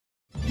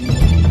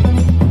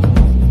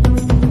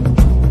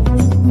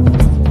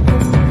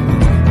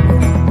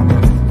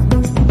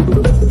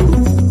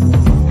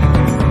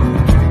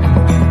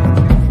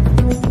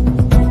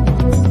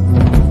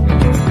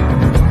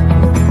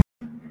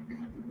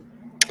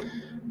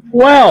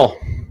Well,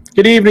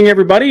 good evening,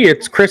 everybody.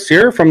 It's Chris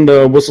here from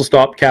the Whistle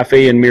Stop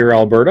Cafe in Mirror,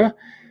 Alberta,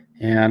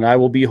 and I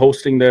will be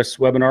hosting this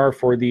webinar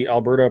for the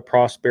Alberta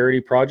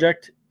Prosperity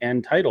Project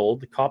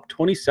entitled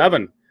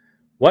COP27,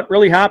 What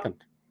Really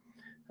Happened?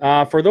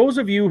 For those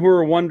of you who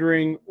are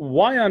wondering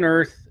why on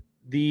earth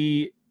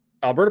the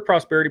Alberta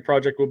Prosperity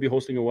Project will be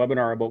hosting a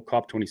webinar about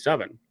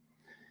COP27,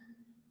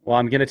 well,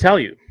 I'm going to tell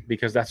you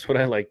because that's what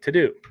I like to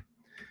do.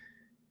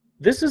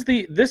 This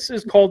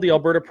is called the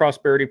Alberta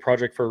Prosperity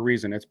Project for a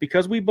reason. It's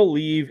because we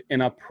believe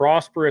in a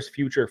prosperous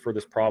future for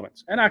this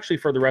province and actually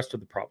for the rest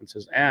of the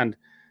provinces and,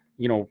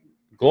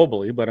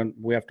 globally, but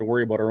we have to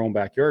worry about our own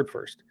backyard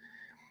first.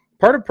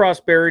 Part of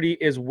prosperity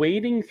is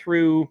wading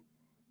through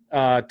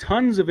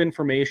tons of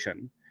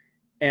information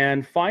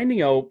and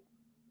finding out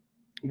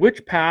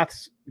which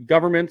paths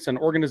governments and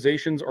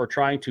organizations are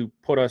trying to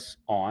put us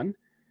on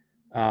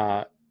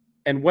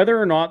and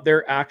whether or not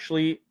they're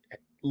actually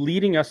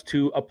leading us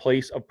to a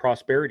place of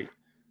prosperity,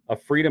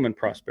 of freedom and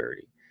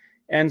prosperity.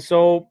 And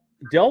so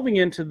delving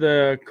into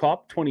the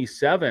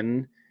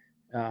COP27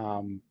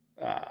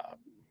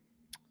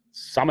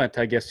 summit,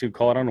 I guess you'd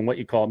call it, I don't know what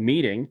you call it,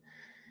 meeting,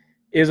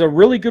 is a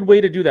really good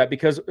way to do that.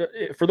 Because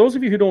for those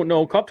of you who don't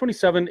know,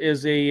 COP27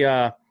 is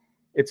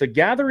it's a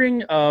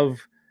gathering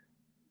of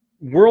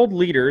world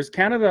leaders.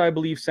 Canada, I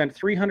believe, sent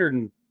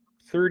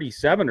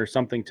 337 or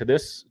something to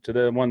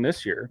the one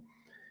this year,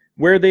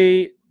 where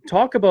they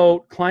talk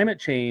about climate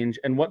change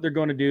and what they're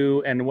going to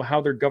do and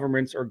how their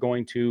governments are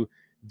going to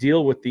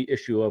deal with the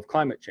issue of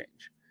climate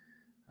change.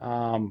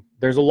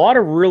 There's a lot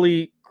of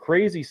really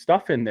crazy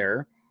stuff in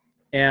there,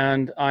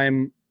 and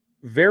I'm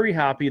very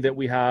happy that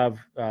we have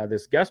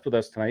this guest with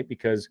us tonight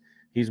because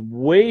he's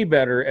way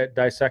better at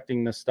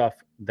dissecting this stuff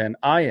than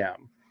I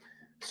am.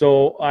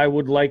 So I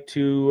would like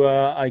to,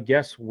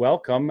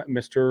 welcome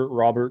Mr.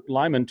 Robert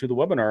Lyman to the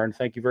webinar, and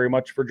thank you very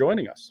much for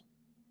joining us.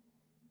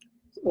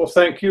 Well,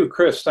 thank you,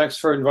 Chris. Thanks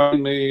for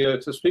inviting me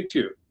to speak to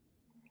you.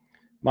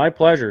 My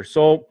pleasure.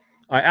 So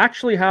I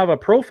actually have a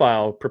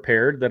profile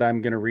prepared that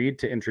I'm going to read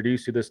to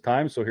introduce you this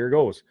time. So here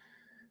goes.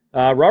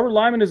 Robert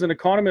Lyman is an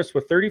economist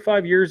with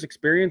 35 years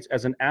experience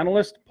as an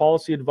analyst,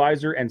 policy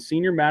advisor, and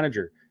senior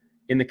manager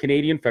in the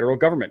Canadian federal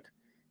government.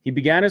 He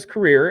began his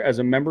career as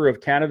a member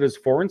of Canada's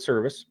Foreign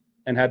Service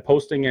and had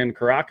posting in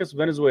Caracas,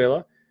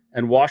 Venezuela,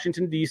 and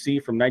Washington, D.C.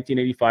 from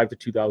 1985 to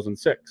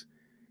 2006.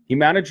 He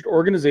managed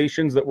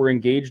organizations that were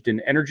engaged in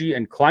energy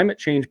and climate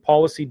change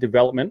policy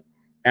development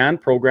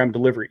and program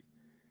delivery.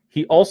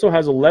 He also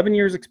has 11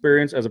 years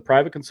experience as a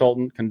private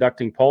consultant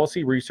conducting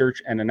policy research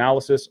and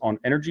analysis on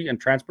energy and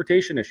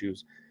transportation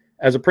issues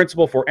as a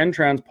principal for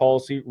NTRAN's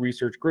Policy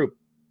Research Group.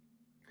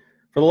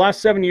 For the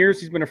last 7 years,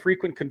 he's been a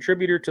frequent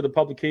contributor to the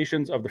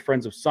publications of the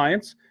Friends of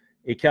Science,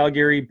 a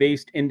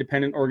Calgary-based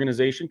independent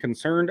organization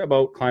concerned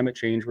about climate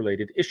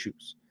change-related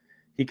issues.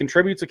 He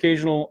contributes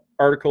occasional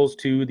articles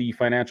to the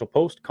Financial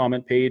Post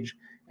comment page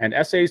and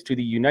essays to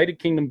the United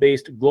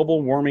Kingdom-based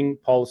Global Warming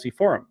Policy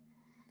Forum.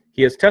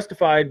 He has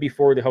testified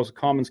before the House of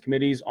Commons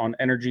committees on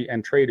energy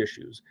and trade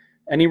issues,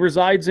 and he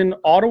resides in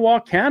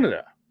Ottawa,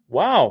 Canada.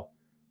 Wow,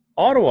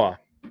 Ottawa.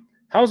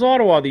 How's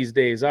Ottawa these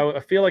days? I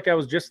feel like I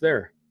was just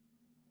there.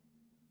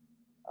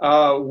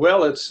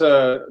 Well, it's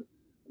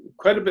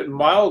quite a bit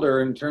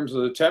milder in terms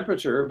of the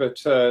temperature, but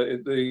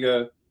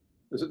the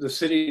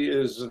city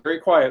is very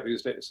quiet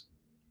these days.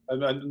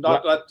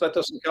 That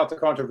doesn't count the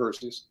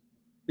controversies.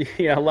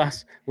 Yeah,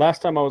 last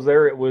time I was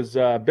there, it was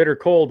bitter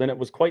cold and it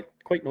was quite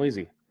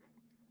noisy,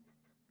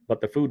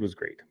 but the food was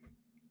great.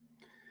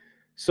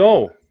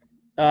 So,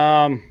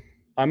 do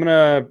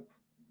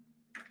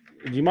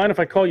you mind if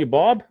I call you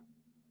Bob?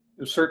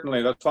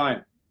 Certainly, that's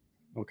fine.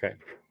 Okay,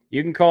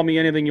 you can call me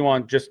anything you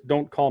want. Just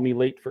don't call me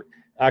late for.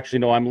 Actually,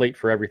 no, I'm late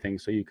for everything,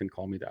 so you can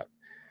call me that.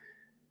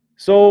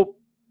 So,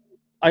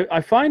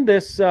 I find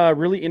this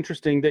really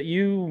interesting that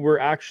you were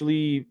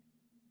actually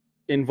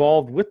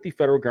involved with the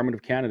federal government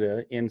of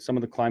Canada in some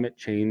of the climate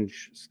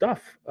change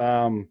stuff.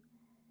 How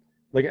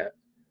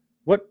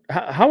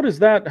does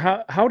that?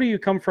 How do you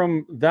come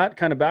from that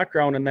kind of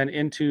background and then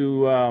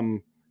into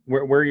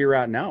where you're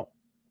at now?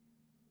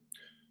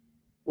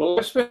 Well,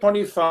 I spent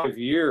 25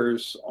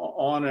 years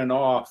on and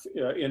off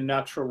in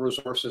Natural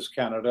Resources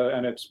Canada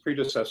and its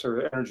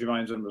predecessor, Energy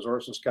Mines and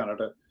Resources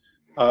Canada.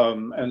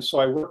 And so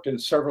I worked in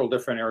several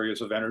different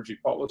areas of energy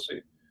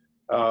policy.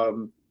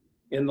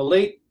 In the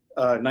late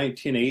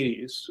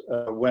 1980s,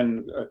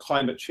 when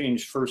climate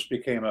change first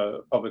became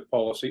a public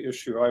policy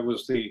issue, I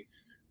was the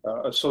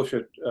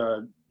Associate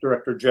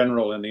Director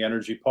General in the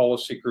Energy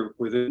Policy Group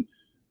within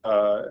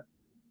the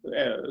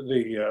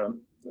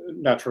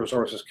Natural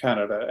Resources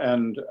Canada.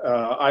 And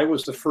I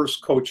was the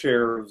first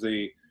co-chair of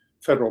the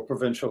Federal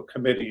Provincial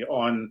Committee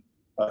on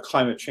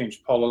Climate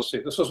Change Policy.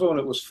 This was when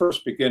it was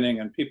first beginning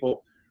and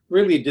people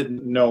really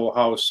didn't know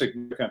how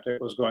significant it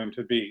was going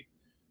to be.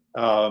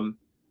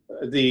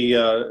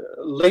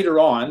 Later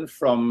on,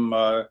 from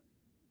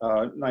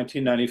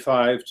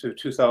 1995 to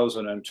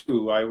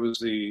 2002, I was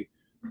the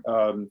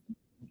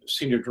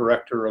senior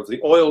director of the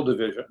oil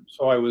division.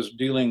 So I was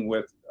dealing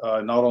with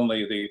not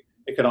only the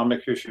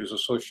economic issues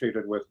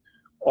associated with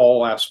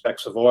all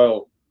aspects of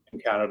oil in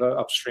Canada,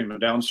 upstream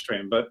and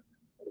downstream. But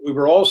we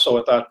were also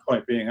at that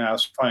point being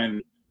asked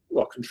to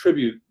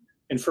contribute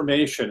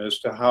information as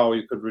to how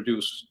you could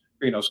reduce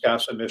greenhouse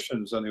gas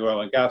emissions in the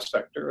oil and gas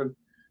sector, and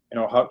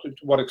to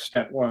what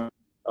extent one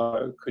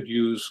could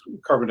use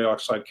carbon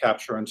dioxide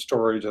capture and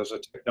storage as a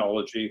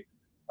technology,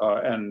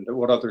 and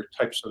what other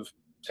types of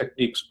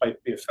techniques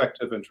might be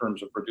effective in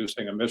terms of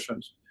reducing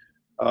emissions.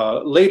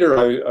 Later,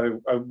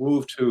 I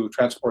moved to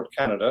Transport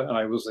Canada, and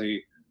I was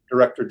the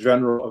Director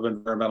General of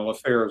Environmental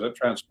Affairs at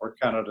Transport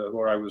Canada,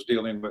 where I was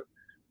dealing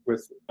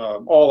with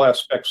all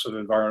aspects of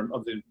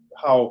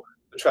how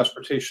the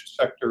transportation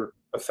sector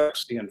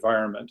affects the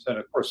environment. And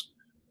of course,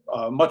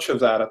 much of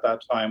that at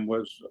that time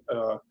was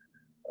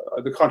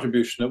the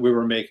contribution that we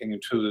were making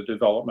to the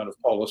development of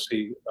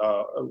policy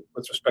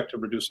with respect to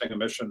reducing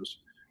emissions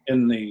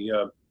in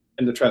the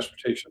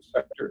transportation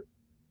sector.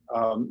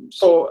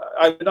 So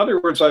in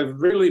other words,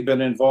 I've really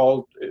been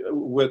involved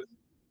with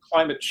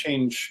climate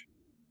change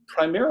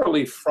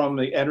primarily from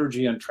the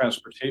energy and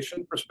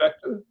transportation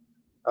perspective.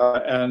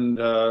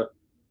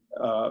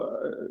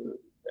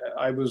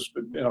 I was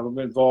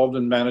involved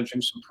in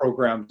managing some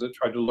programs that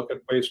tried to look at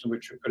ways in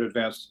which you could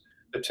advance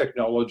the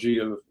technology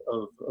of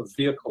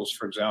vehicles,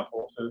 for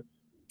example, to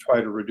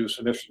try to reduce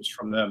emissions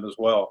from them as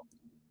well.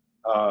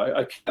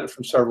 I came at it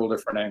from several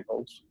different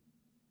angles.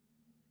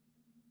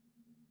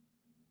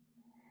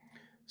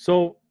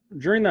 So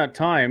during that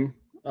time,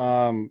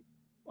 I'm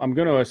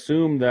going to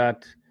assume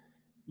that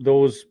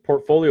those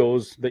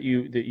portfolios that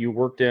you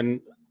worked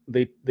in,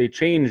 they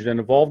changed and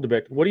evolved a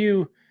bit. Do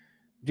you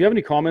have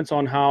any comments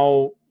on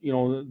how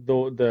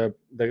the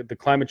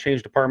climate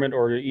change department,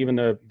 or even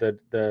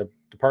the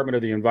Department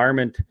of the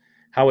Environment,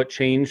 how it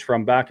changed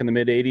from back in the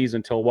mid 80s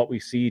until what we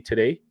see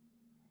today?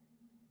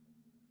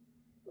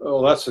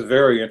 Oh, that's a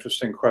very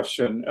interesting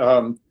question.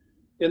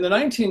 In the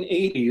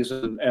 1980s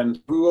and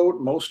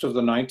throughout most of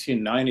the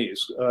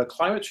 1990s,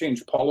 climate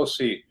change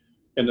policy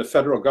in the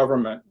federal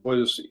government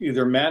was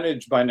either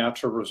managed by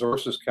Natural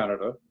Resources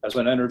Canada as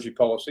an energy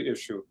policy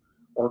issue,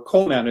 or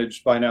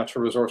co-managed by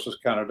Natural Resources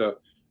Canada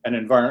and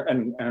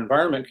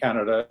Environment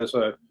Canada as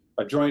a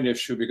joint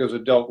issue, because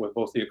it dealt with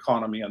both the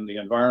economy and the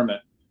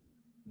environment.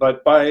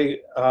 But by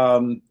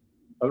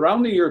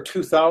around the year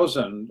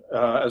 2000,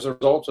 as a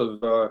result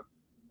of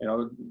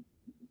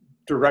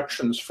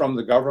directions from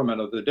the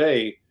government of the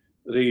day,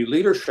 the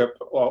leadership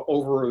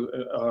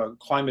over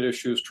climate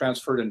issues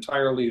transferred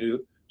entirely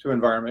to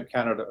Environment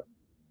Canada.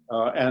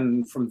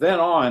 And from then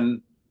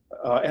on,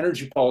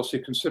 energy policy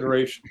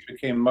considerations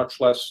became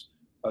much less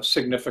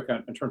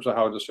significant in terms of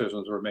how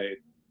decisions were made.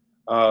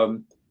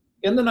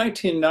 In the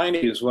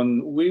 1990s,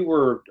 when we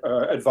were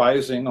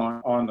advising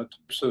on the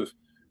types of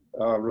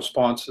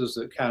responses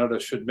that Canada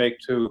should make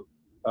to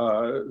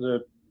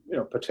the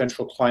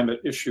potential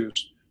climate issues,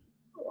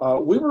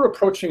 we were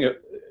approaching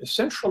it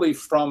essentially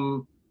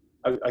from,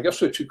 I guess,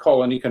 what you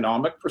call an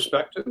economic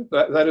perspective.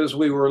 That is,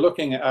 we were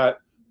looking at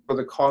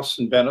the costs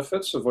and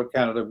benefits of what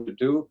Canada would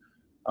do,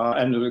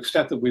 and to the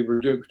extent that we were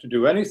to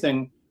do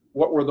anything,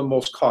 what were the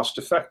most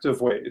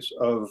cost-effective ways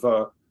of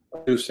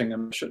reducing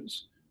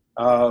emissions.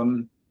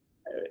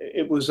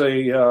 It was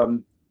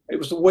the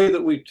way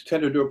that we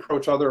tended to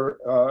approach other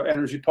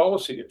energy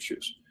policy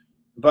issues.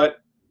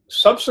 But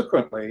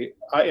subsequently,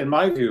 in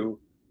my view,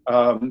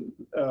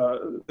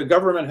 the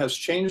government has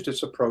changed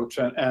its approach,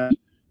 and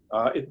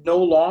it no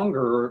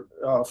longer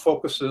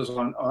focuses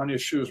on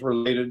issues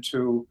related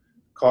to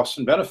costs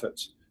and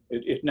benefits.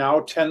 It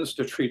now tends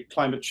to treat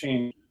climate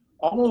change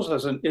almost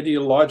as an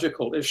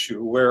ideological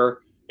issue, where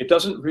it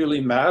doesn't really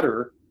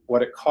matter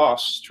what it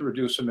costs to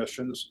reduce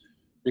emissions,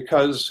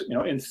 because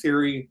in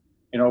theory,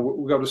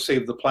 we've got to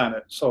save the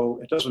planet, so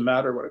it doesn't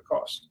matter what it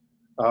costs.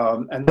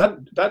 And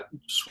that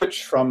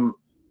switch from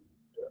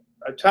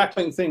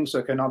tackling things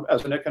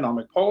as an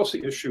economic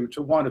policy issue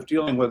to one of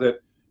dealing with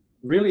it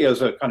really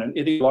as a kind of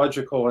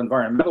ideological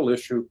environmental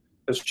issue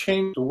has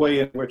changed the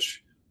way in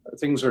which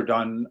things are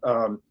done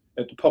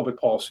at the public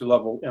policy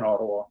level in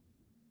Ottawa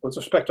with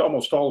respect to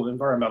almost all the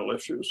environmental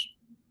issues.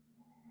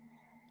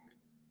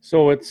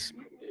 So it's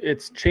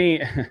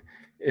changed.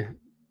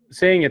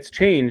 Saying it's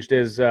changed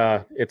is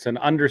it's an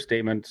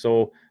understatement.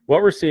 So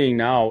what we're seeing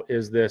now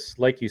is this,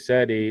 like you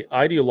said, a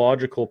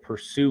ideological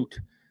pursuit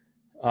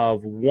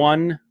of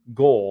one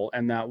goal,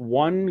 and that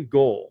one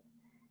goal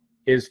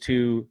is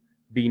to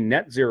be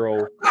net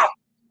zero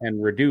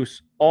and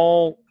reduce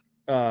all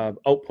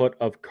output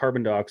of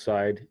carbon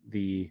dioxide,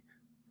 the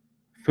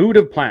food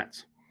of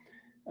plants.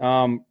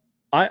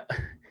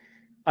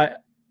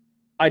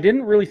 I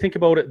didn't really think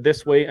about it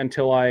this way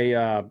until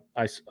I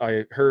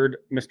heard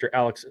Mr.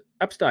 Alex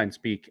Epstein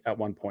speak at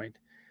one point.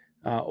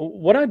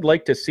 What I'd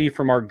like to see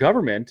from our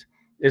government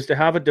is to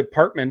have a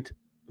department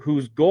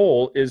whose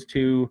goal is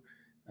to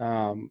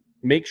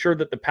make sure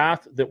that the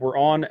path that we're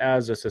on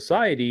as a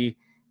society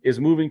is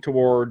moving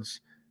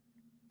towards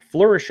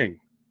flourishing,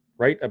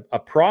 right? A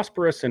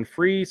prosperous and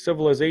free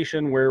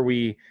civilization where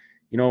we're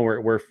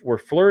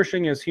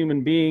flourishing as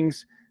human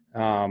beings.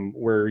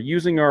 We're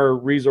using our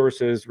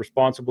resources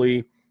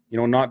responsibly,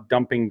 not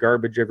dumping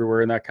garbage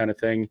everywhere and that kind of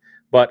thing.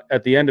 But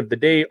at the end of the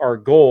day, our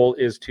goal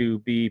is to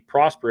be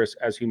prosperous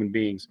as human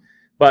beings.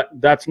 But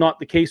that's not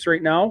the case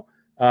right now.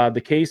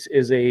 The case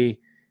is a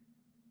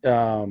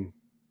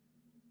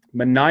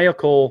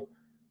maniacal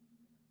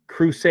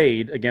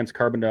crusade against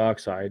carbon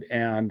dioxide,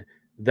 and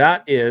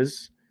that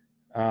is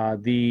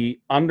the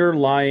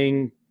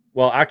underlying,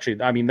 well,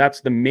 actually, I mean,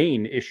 that's the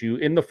main issue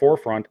in the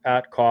forefront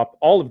at COP,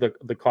 all of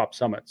the COP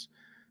summits.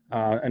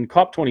 And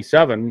COP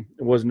 27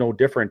 was no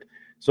different.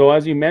 So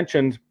as you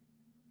mentioned,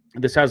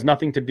 this has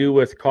nothing to do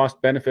with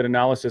cost benefit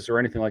analysis or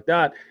anything like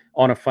that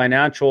on a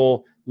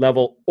financial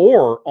level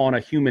or on a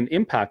human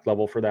impact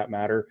level for that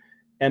matter.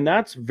 And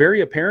that's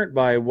very apparent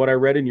by what I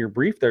read in your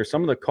brief there.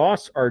 Some of the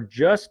costs are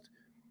just,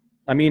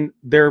 I mean,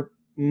 they're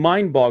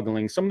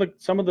mind-boggling. Some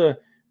of the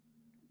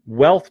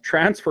wealth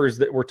transfers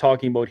that we're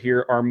talking about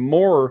here are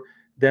more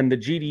than the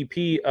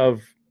GDP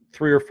of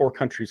 3 or 4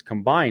 countries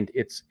combined.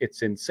 It's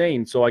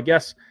insane. So I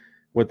guess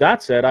with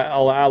that said,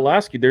 I'll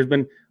ask you, there's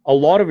been a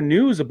lot of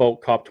news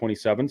about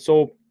COP27.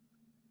 So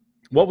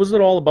what was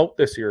it all about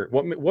this year?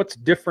 What's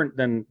different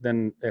than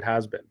it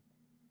has been?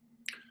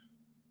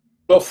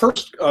 Well,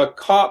 first,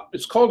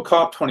 it's called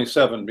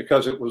COP27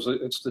 because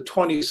it's the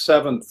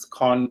 27th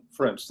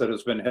conference that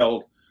has been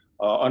held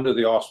under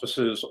the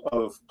auspices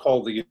of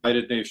called the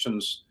United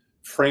Nations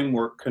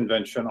Framework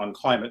Convention on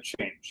Climate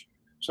Change.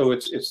 So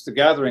it's the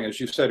gathering, as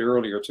you said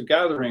earlier, it's a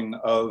gathering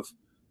of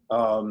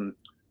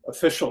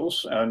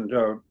officials and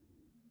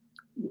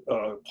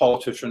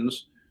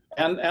politicians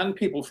and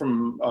people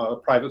from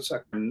private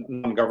sector and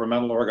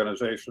non-governmental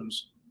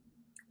organizations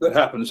that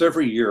happens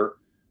every year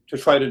to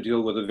try to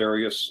deal with the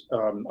various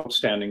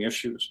outstanding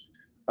issues.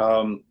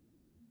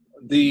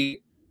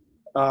 The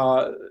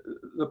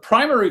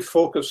primary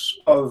focus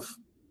of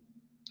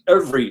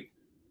every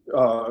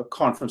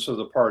conference of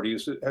the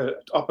parties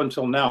up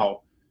until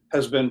now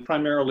has been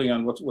primarily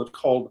on what's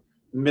called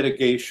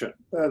mitigation.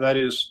 That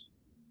is,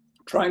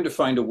 trying to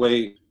find a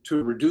way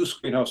to reduce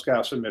greenhouse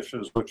gas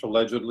emissions, which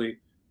allegedly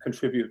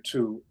contribute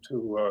to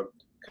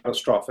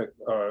catastrophic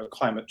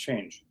climate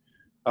change.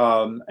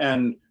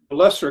 And to a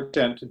lesser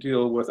extent to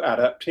deal with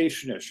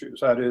adaptation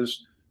issues. That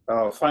is,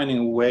 finding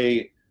a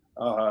way,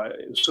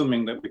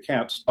 assuming that we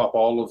can't stop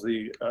all of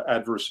the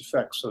adverse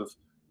effects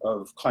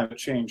of climate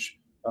change,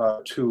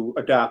 to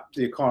adapt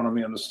the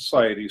economy and the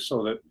society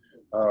so that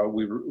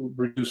we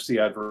reduce the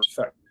adverse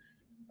effect.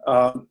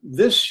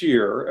 This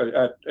year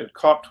at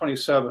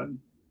COP27,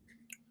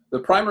 the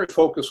primary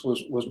focus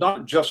was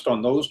not just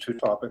on those two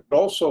topics, but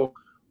also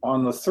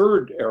on the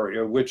third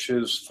area, which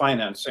is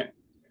financing.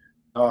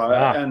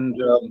 And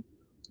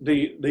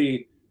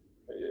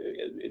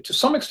to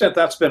some extent,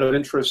 that's been of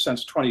interest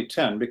since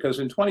 2010, because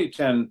in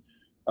 2010,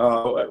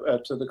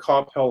 at the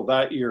COP held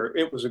that year,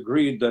 it was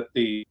agreed that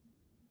the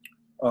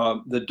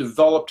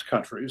developed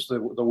countries,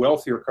 the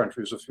wealthier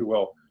countries, if you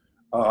will,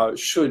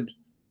 should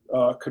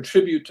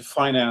contribute to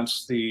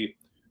finance the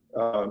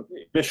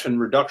emission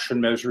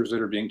reduction measures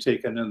that are being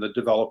taken in the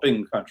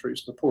developing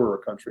countries, the poorer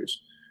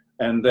countries,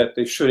 and that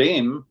they should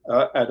aim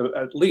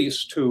at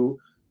least to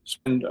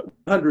spend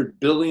 $100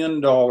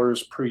 billion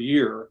per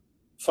year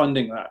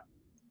funding that.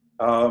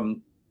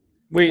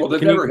 Wait, well,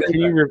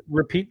 can you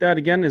repeat that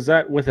again? Is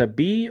that with a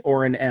B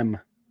or an M?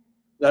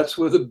 That's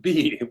with a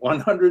B,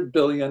 100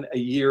 billion a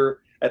year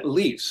at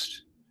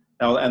least.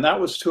 Now, and that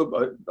was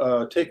to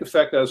take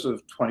effect as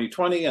of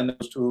 2020, and it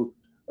was to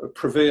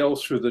prevail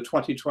through the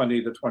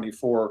 2020 to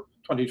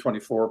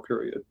 2024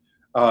 period.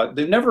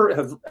 They never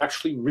have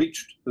actually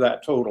reached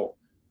that total.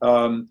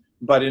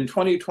 But in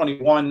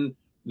 2021,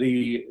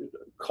 the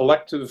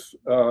collective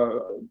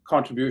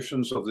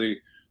contributions of the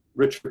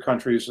richer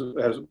countries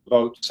has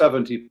about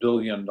 $70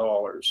 billion.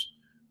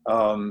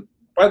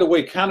 By the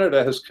way,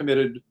 Canada has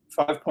committed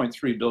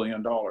 $5.3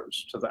 billion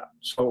to that.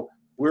 So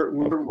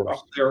we're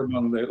up there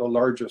among the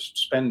largest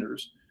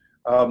spenders.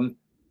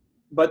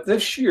 But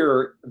this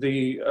year,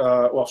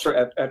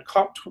 at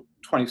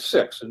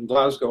COP26 in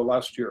Glasgow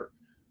last year,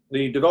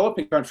 the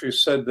developing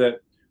countries said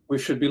that we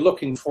should be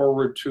looking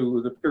forward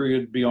to the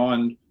period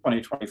beyond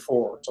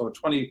 2024, so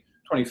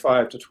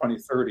 2025 to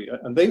 2030.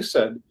 And they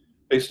said,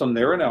 based on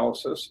their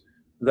analysis,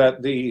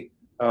 that the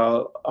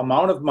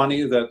amount of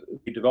money that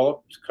the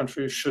developed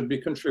countries should be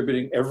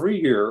contributing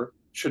every year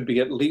should be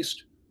at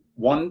least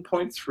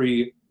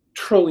 $1.3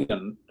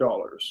 trillion.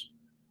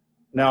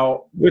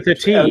 Now, with a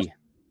T.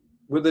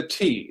 With a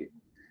T.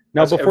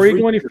 Now, before you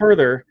go any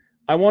further,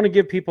 I want to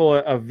give people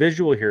a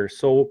visual here.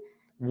 So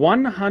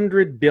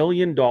 $100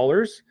 billion,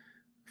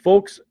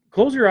 folks,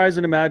 close your eyes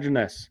and imagine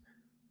this.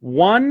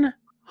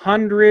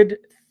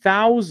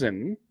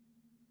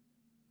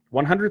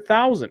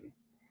 100,000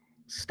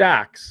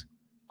 stacks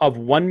of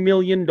 $1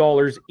 million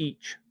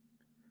each.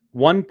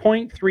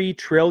 $1.3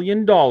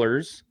 trillion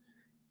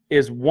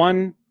is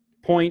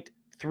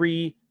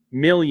 1.3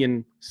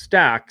 million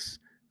stacks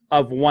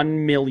of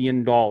 $1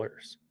 million.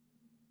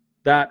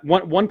 That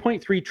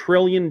 $1.3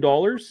 trillion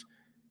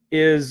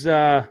is,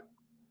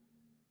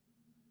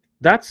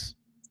 that's,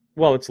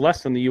 well, it's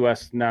less than the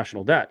U.S.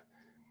 national debt.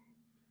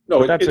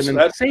 No, that's an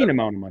insane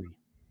amount of money.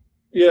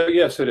 Yeah,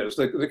 yes, it is.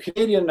 The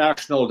Canadian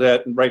national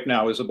debt right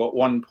now is about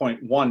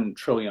 $1.1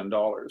 trillion.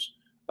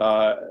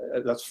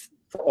 That's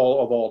for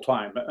all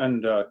time.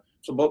 And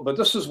but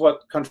this is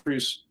what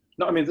countries.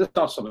 No, I mean, this is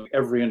not something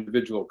every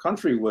individual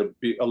country would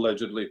be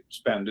allegedly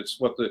spend. It's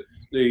what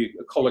the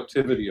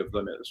collectivity of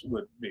them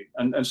would be.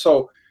 And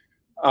so,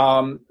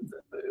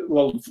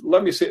 well,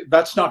 let me say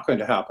that's not going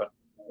to happen.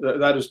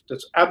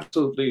 That's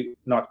absolutely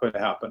not going to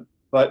happen.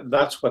 But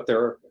that's what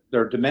their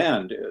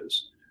demand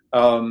is.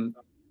 And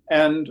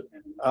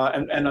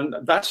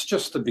that's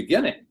just the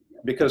beginning,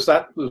 because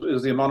that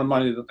is the amount of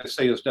money that they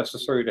say is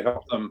necessary to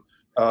help them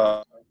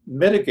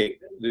mitigate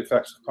the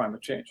effects of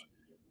climate change.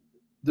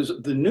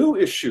 The new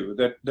issue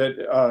that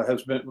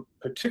has been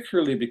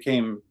particularly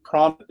became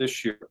prominent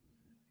this year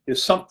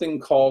is something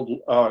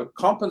called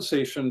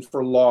compensation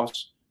for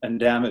loss and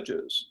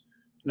damages.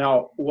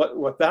 Now,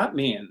 what that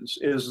means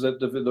is that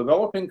the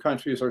developing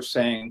countries are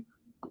saying,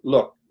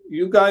 look,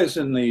 you guys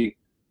in the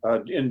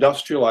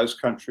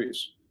industrialized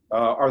countries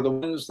are the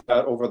ones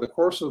that over the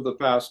course of the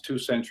past 2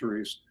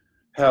 centuries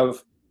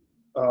have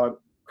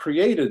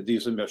created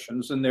these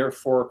emissions and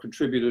therefore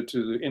contributed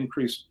to the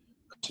increased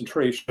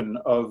concentration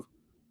of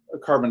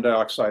carbon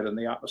dioxide in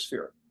the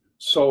atmosphere.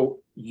 So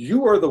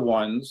you are the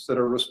ones that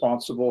are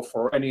responsible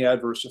for any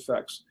adverse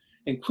effects,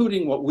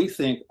 including what we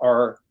think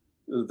are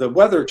the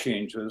weather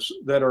changes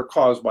that are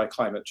caused by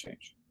climate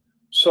change.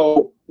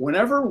 So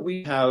whenever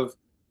we have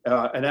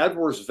an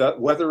adverse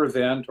weather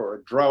event or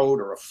a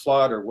drought or a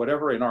flood or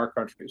whatever in our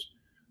countries,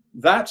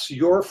 that's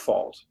your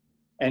fault.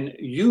 And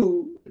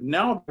you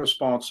now are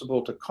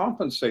responsible to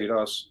compensate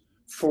us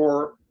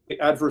for the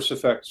adverse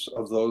effects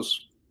of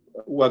those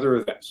weather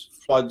events,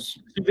 floods,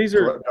 These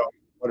are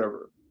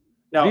whatever.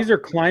 Now, these are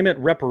climate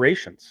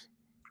reparations.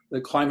 The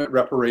climate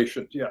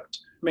reparations, yes.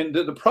 I mean,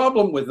 the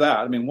problem with that,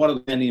 I mean, one of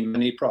the many,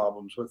 many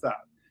problems with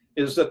that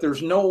is that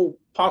there's no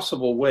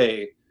possible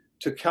way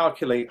to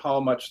calculate how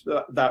much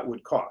that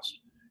would cost.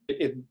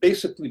 It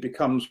basically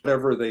becomes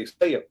whatever they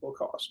say it will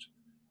cost.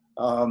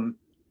 And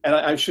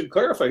I should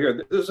clarify here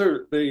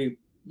that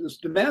these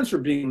demands are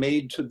being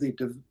made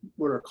to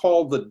what are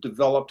called the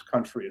developed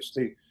countries,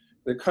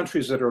 the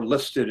countries that are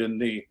listed in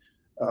the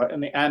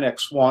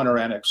Annex 1 or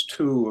Annex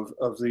 2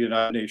 of the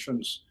United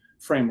Nations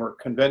Framework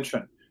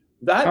Convention.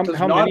 That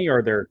how many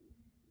are there?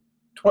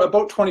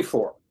 About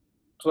 24.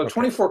 So the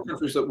 24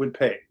 countries that would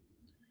pay.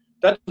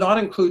 That does not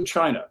include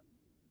China.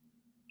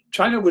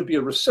 China would be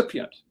a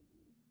recipient.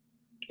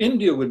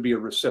 India would be a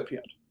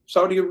recipient.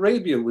 Saudi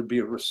Arabia would be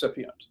a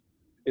recipient.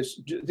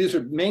 These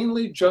are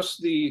mainly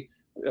just the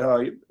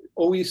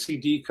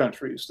OECD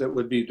countries that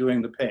would be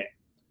doing the paying.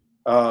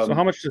 So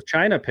how much does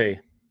China pay?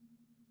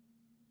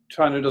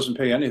 China doesn't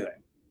pay anything.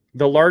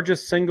 The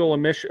largest single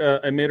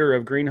emitter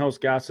of greenhouse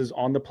gases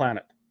on the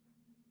planet.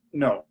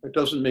 No, it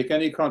doesn't make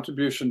any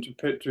contribution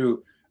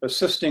to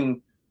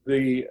assisting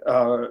the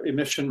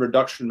emission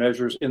reduction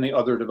measures in the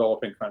other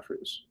developing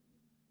countries.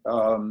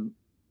 And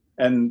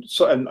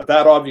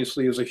that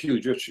obviously is a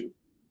huge issue.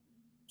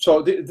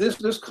 So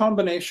this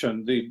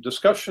combination, the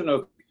discussion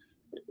of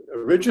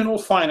original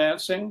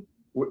financing,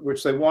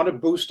 which they want to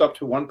boost up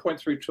to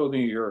 1.3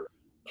 trillion a year,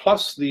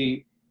 plus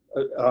the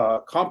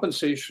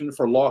compensation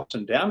for loss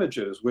and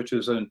damages, which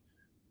is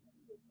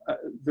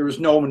there is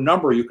no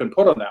number you can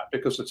put on that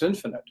because it's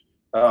infinite.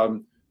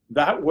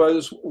 That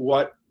was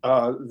what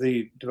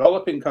the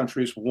developing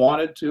countries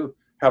wanted to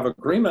have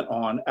agreement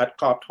on at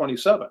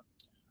COP27.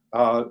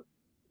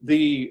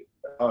 The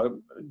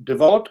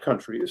developed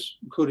countries,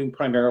 including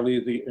primarily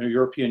the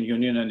European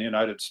Union and the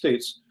United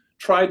States,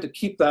 tried to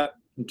keep that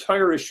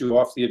entire issue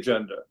off the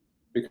agenda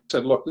because they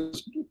said, look,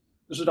 this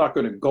is not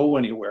going to go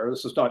anywhere.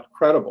 This is not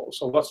credible,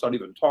 so let's not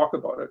even talk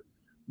about it.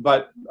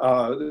 But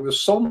there was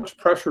so much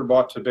pressure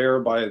brought to bear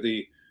by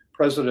the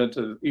president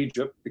of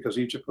Egypt, because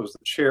Egypt was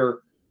the chair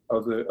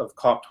of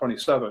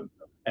COP27,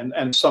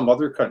 and some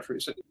other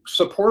countries,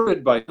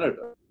 supported by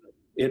Canada.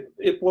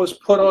 It was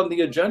put on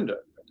the agenda.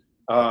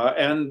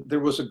 And there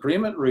was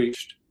agreement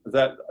reached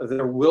that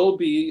there will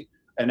be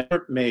an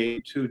effort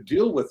made to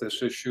deal with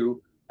this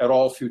issue at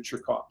all future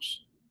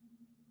COPs.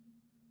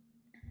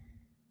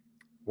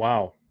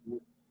 Wow.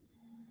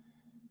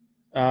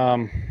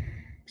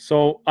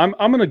 So I'm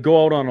going to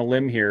go out on a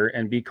limb here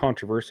and be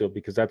controversial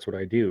because that's what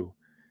I do.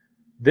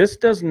 This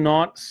does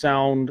not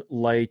sound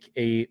like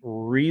a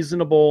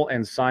reasonable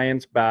and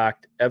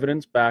science-backed,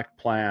 evidence-backed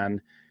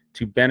plan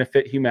to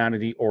benefit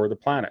humanity or the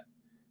planet.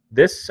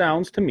 This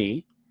sounds to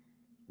me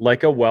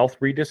like a wealth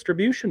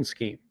redistribution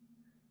scheme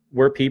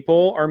where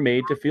people are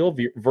made to feel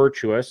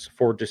virtuous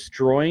for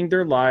destroying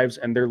their lives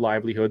and their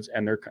livelihoods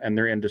and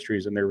their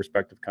industries in their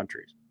respective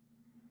countries.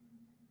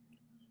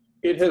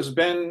 It has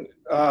been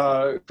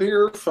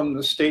clear from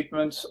the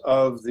statements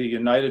of the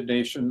United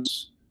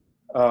Nations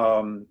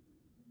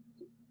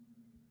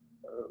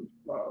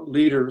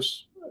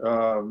leaders,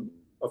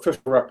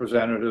 official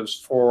representatives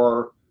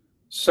for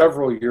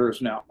several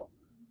years now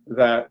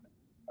that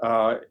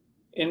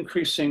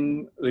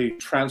increasing the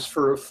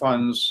transfer of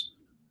funds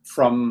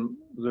from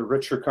the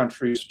richer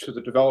countries to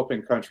the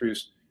developing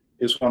countries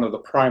is one of the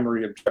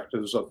primary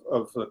objectives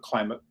of the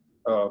climate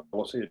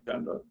policy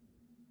agenda.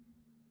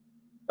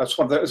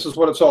 This is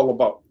what it's all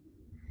about.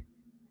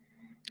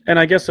 And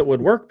I guess it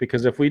would work,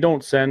 because if we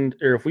don't send,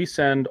 or if we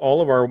send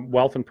all of our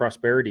wealth and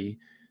prosperity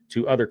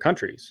to other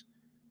countries,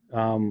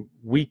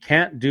 we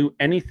can't do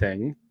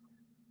anything,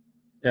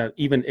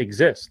 even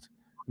exist,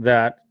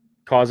 that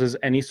causes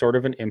any sort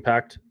of an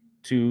impact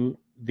to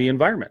the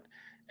environment.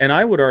 And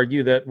I would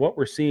argue that what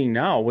we're seeing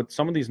now with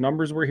some of these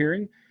numbers we're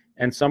hearing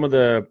and some of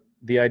the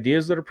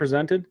ideas that are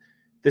presented,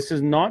 this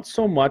is not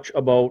so much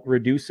about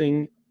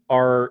reducing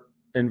our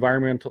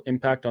environmental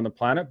impact on the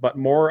planet, but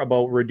more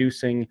about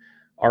reducing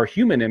our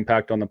human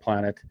impact on the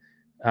planet.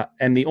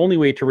 And the only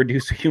way to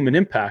reduce human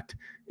impact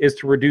is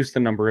to reduce the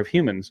number of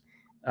humans,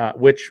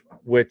 which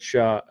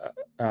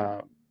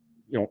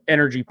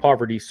energy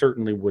poverty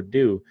certainly would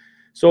do.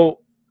 So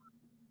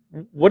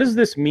what does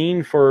this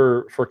mean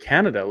for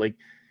Canada? Like,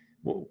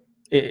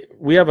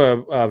 we have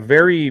a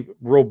very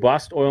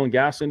robust oil and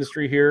gas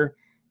industry here.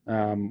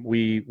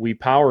 We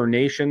power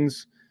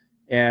nations,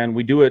 and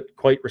we do it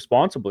quite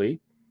responsibly.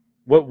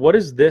 What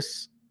does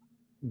this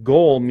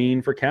goal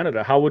mean for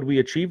Canada? How would we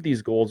achieve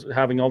these goals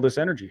having all this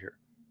energy here?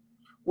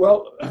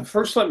 Well,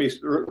 first let me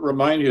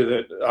remind you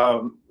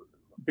that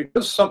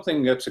because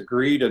something gets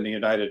agreed in the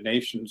United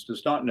Nations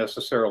does not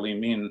necessarily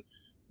mean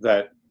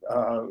that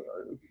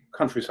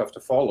countries have to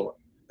follow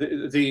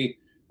it. The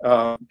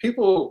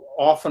people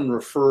often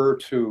refer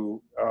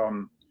to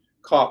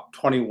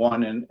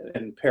COP21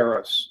 in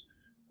Paris,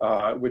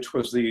 which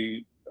was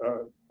the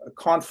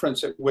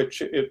conference at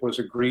which it was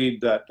agreed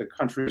that the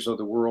countries of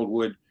the world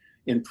would,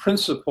 in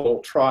principle,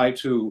 try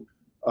to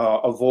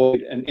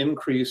avoid an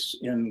increase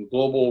in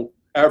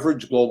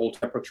average global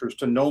temperatures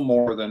to no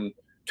more than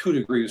 2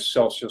 degrees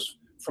Celsius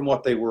from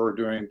what they were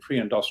during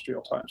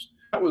pre-industrial times.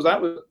 That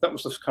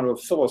was this kind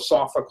of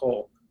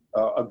philosophical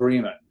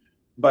agreement.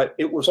 But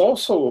it was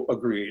also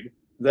agreed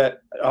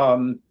that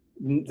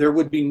there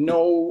would be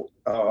no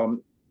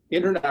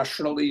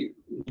internationally,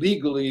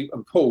 legally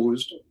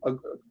imposed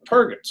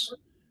targets.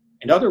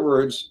 In other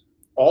words,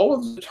 all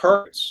of the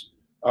targets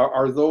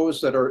are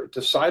those that are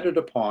decided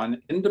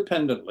upon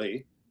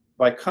independently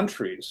by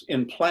countries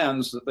in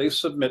plans that they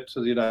submit to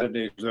the United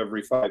Nations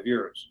every 5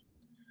 years.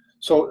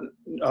 So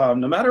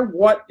no matter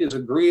what is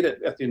agreed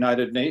at the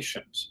United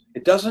Nations,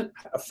 it doesn't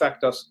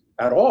affect us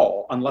at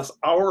all unless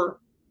our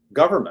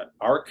government,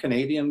 our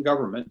Canadian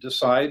government,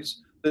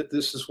 decides that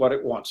this is what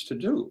it wants to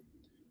do.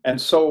 And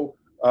so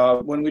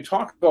when we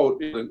talk about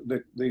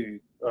the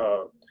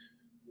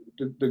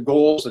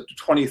goals, the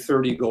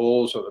 2030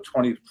 goals or the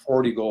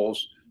 2040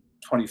 goals,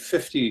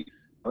 2050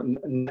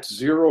 net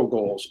zero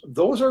goals,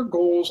 those are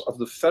goals of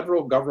the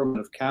federal government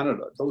of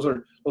Canada. Those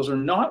are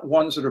not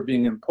ones that are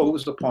being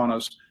imposed upon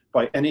us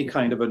by any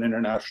kind of an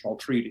international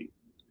treaty.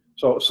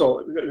 So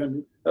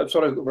that's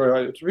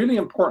it's really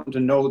important to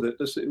know that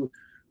this,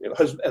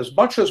 as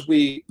much as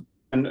we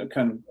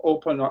can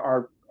open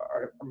our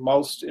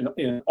mouths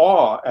in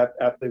awe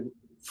at the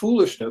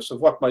foolishness of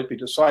what might be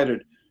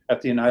decided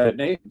at the United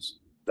Nations,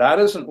 that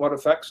isn't what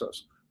affects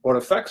us. What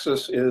affects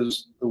us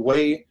is the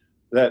way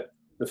that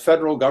the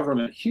federal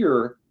government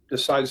here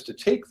decides to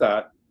take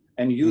that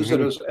and use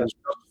it as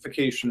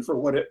justification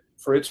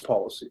for its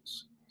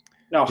policies.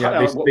 Now,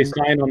 yeah, they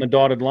sign on the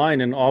dotted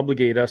line and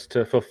obligate us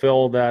to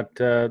fulfill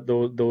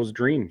those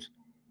dreams.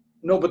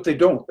 No, but they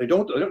don't. They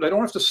don't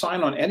have to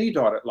sign on any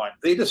dotted line.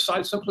 They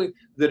decide simply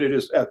that it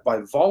is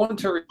by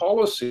voluntary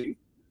policy.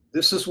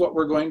 This is what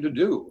we're going to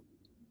do,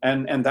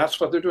 and that's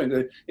what they're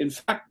doing. In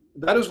fact,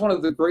 that is one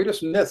of the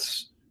greatest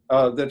myths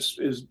that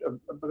is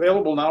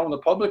available now in the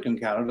public in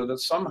Canada, that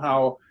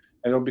somehow,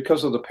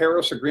 because of the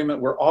Paris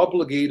Agreement, we're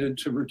obligated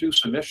to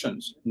reduce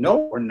emissions.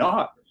 No, we're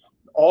not.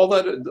 All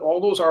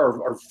those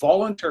are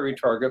voluntary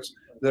targets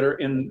that are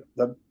in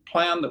the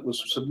plan that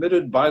was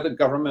submitted by the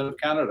government of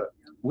Canada.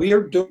 We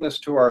are doing this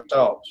to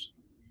ourselves.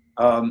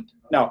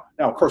 Now,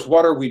 of course,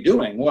 what are we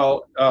doing?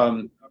 Well,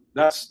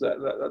 that's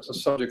a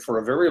subject for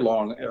a very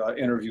long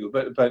interview.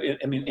 But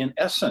in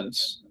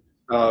essence,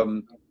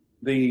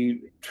 the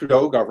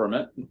Trudeau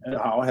government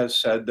now has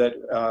said that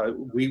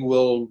we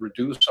will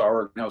reduce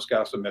our greenhouse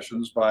gas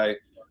emissions by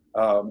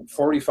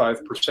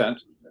 45%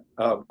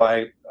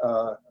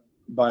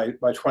 by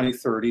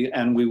 2030,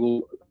 and we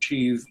will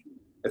achieve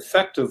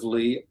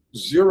effectively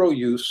zero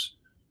use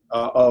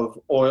of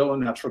oil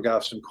and natural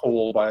gas and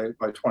coal by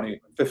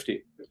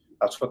 2050.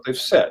 That's what they've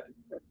said.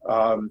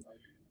 The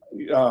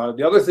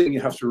other thing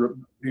you have to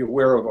be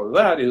aware of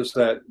that is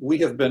that we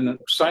have been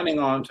signing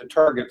on to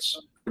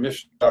targets for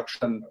emission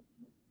reduction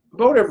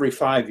about every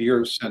 5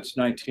 years since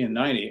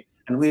 1990,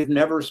 and we've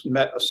never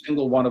met a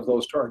single one of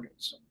those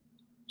targets.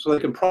 So they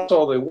can promise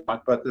all they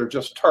want, but they're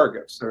just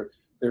targets. They're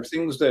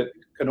things that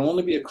can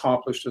only be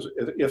accomplished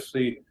if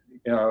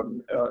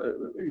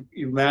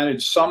you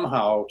manage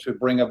somehow to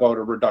bring about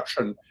a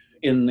reduction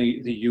in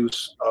the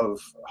use of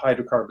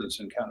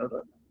hydrocarbons in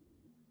Canada.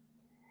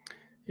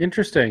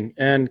 Interesting.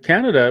 And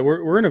Canada,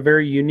 we're in a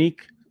very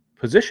unique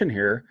position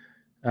here.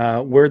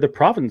 where the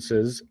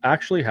provinces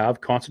actually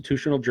have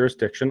constitutional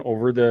jurisdiction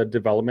over the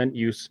development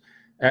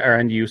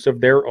and use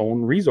of their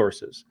own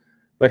resources.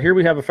 But here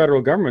we have a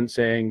federal government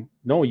saying,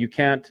 no, you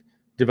can't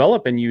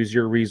develop and use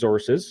your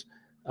resources,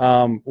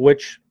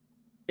 which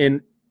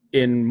in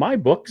my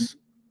books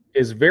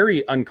is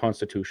very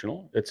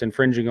unconstitutional. It's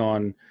infringing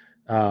on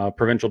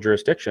provincial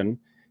jurisdiction,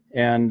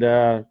 and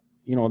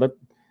that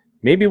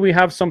maybe we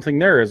have something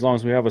there as long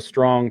as we have a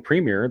strong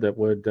premier that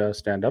would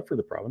stand up for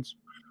the province.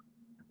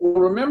 Well,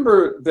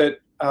 remember that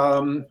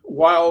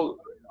while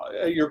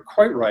you're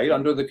quite right,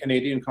 under the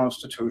Canadian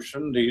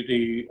Constitution,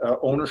 the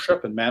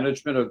ownership and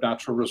management of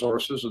natural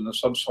resources in the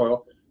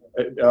subsoil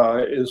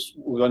is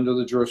under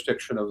the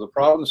jurisdiction of the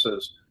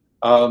provinces.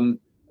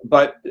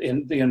 But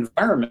in the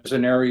environment is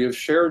an area of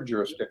shared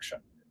jurisdiction.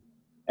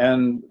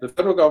 And the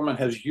federal government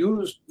has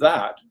used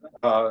that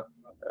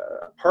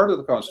part of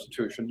the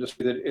Constitution to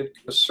say that it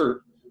can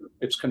assert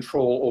its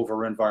control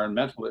over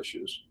environmental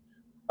issues.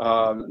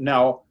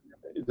 Now,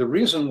 the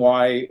reason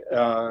why,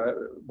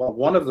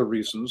 one of the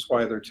reasons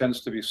why there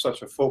tends to be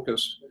such a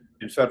focus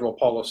in federal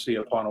policy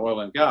upon oil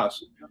and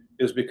gas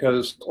is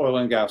because oil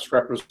and gas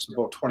represents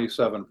about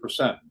 27%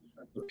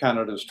 of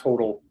Canada's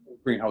total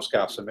greenhouse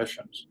gas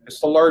emissions.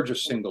 It's the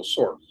largest single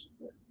source.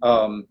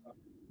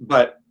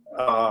 But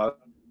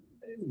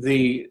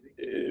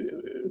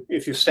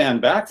if you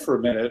stand back for a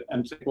minute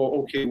and think, well,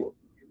 okay,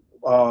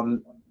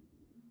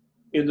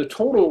 in the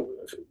total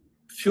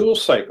fuel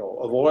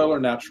cycle of oil or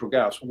natural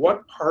gas,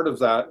 what part of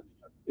that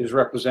is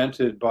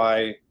represented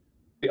by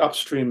the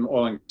upstream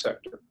oil and gas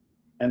sector?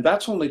 And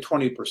that's only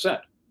 20%.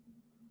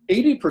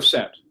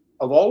 80%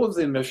 of all of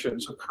the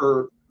emissions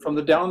occur from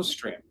the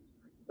downstream.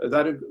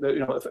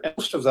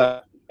 Most of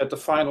that at the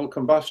final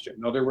combustion.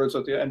 In other words,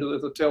 at the end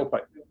of the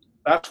tailpipe.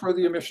 That's where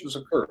the emissions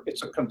occur.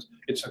 It's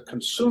a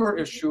consumer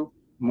issue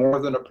more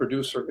than a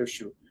producer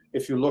issue,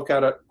 if you look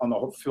at it on the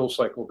whole fuel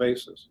cycle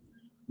basis.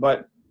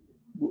 But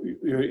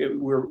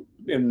we're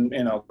in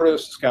Alberta,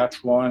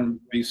 Saskatchewan,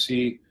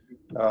 BC,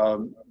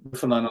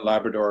 Newfoundland and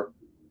Labrador,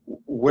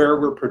 where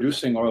we're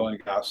producing oil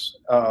and gas,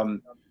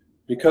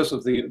 because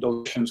of those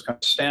emissions kind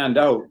of stand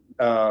out.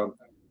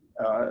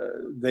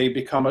 They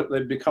become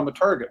a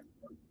target,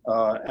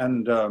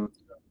 and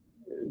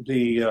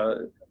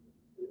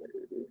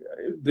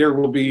there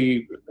will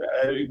be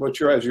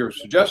as you're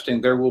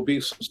suggesting, there will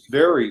be some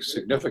very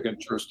significant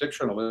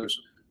jurisdictional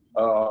issues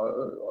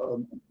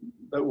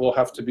that will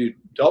have to be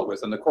dealt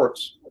with in the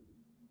courts.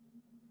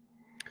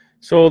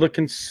 So the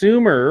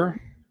consumer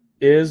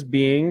is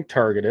being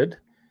targeted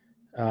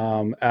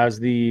as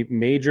the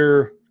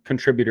major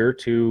contributor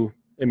to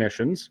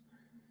emissions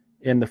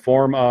in the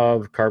form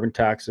of carbon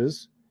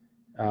taxes,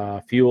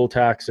 fuel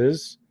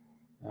taxes.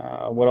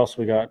 What else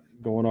we got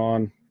going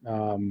on?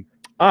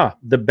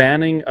 The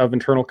banning of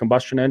internal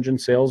combustion engine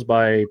sales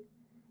by,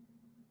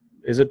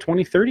 is it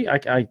 2030?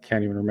 I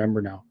can't even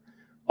remember now.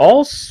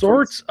 All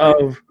sorts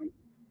of,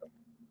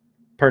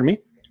 pardon me?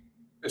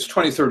 It's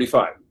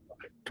 2035.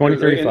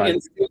 2035.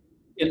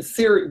 In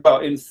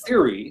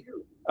theory,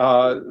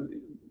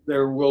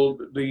 there will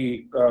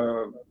be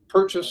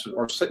purchase,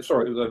 or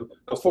they'll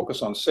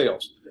focus on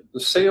sales. The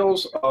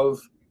sales of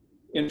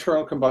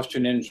internal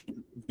combustion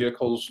engine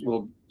vehicles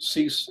will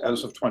cease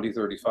as of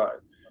 2035.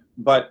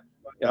 But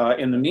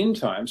in the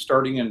meantime,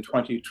 starting in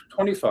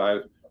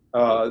 2025,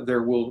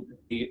 there will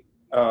be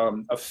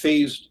a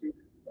phased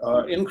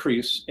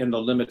increase in the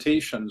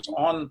limitations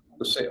on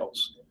the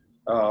sales,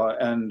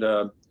 and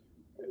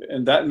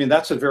that, I mean,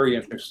 that's a very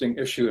interesting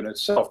issue in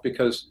itself,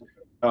 because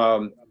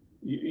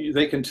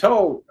they can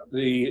tell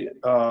the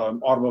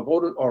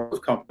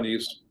automotive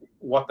companies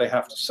what they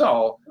have to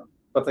sell,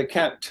 but they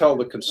can't tell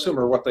the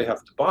consumer what they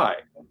have to buy,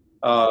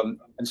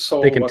 and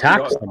so they can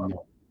tax them.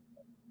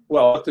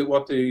 Well,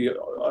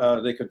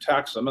 they could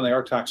tax them, and they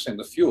are taxing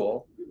the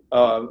fuel.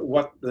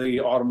 What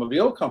the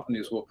automobile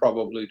companies will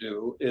probably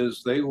do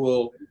is they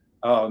will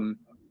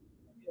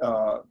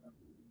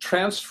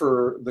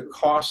transfer the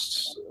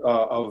costs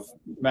of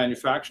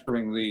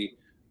manufacturing the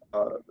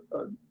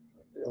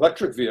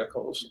electric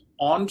vehicles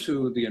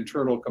onto the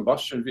internal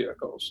combustion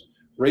vehicles,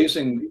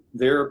 raising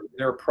their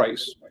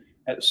price,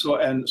 and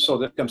so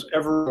that it becomes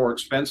ever more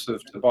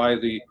expensive to buy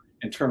the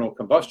internal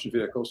combustion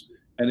vehicles.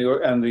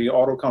 And the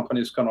auto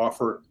companies can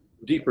offer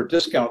deeper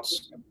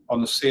discounts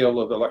on the sale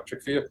of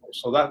electric vehicles.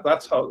 So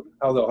that's how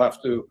they'll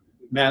have to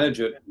manage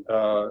it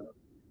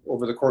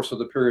over the course of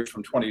the period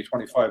from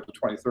 2025 to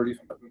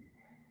 2035.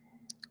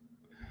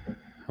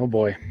 Oh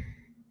boy.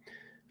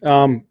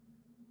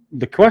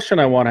 The question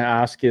I want to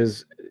ask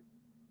is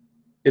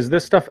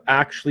this stuff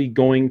actually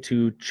going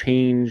to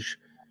change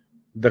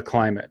the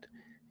climate?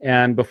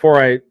 And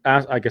before I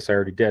ask, I guess I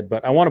already did,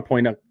 but I want to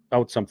point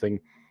out something.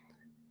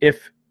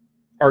 If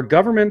our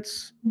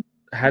governments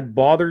had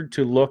bothered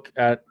to look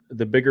at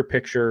the bigger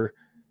picture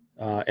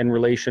in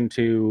relation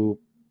to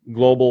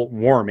global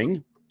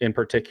warming in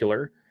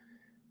particular,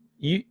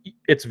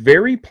 it's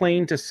very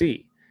plain to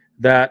see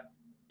that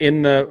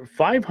in the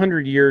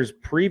 500 years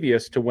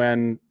previous to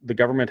when the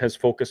government has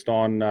focused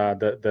on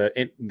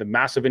the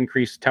massive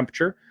increased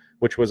temperature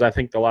which was, I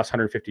think, the last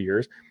 150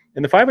 years.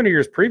 In the 500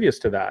 years previous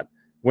to that,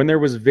 when there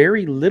was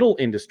very little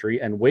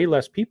industry and way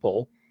less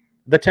people,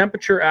 the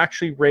temperature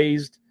actually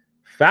raised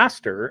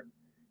faster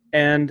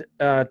and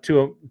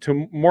to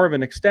more of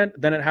an extent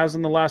than it has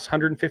in the last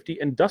 150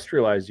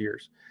 industrialized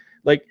years.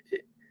 Like,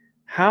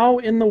 how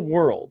in the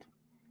world?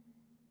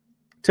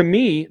 To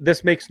me,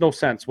 this makes no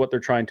sense what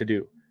they're trying to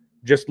do,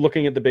 just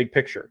looking at the big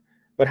picture.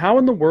 But how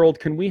in the world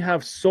can we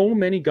have so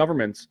many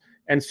governments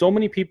and so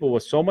many people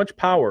with so much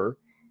power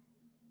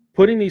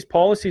putting these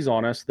policies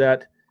on us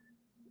that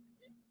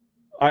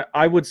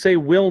I would say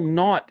will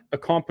not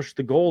accomplish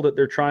the goal that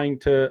they're trying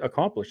to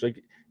accomplish?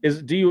 Like,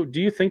 do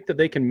you think that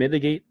they can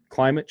mitigate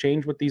climate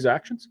change with these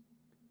actions?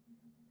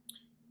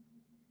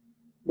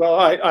 Well,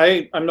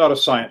 I'm not a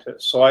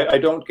scientist, so I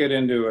don't get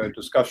into a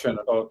discussion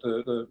about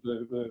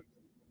the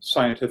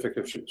scientific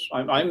issues.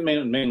 I'm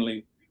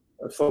mainly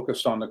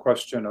focused on the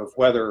question of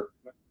whether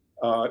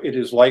it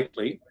is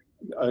likely,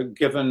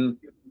 given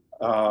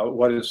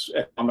what is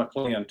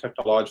economically and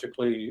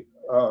technologically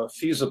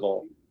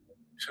feasible,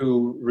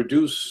 to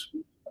reduce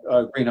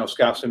greenhouse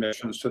gas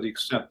emissions to the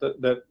extent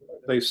that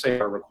they say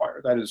are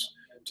required. That is,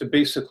 to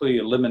basically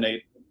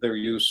eliminate their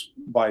use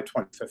by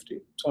 2050.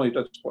 It's only,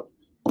 that's what,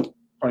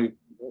 20,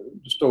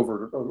 just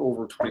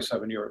over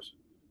 27 years.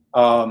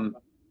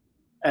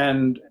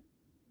 And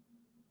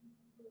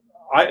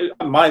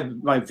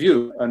my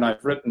view, and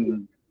I've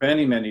written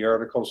many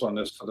articles on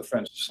this for the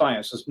Friends of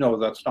Science, is no,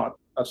 that's not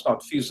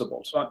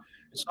feasible.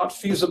 It's not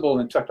feasible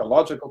in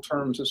technological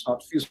terms. It's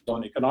not feasible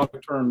in economic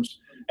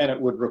terms, and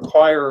it would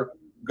require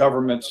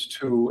governments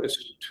to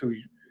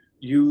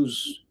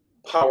use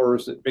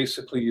powers that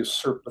basically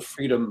usurp the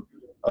freedom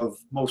of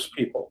most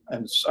people,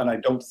 and I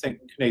don't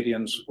think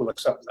Canadians will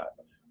accept that.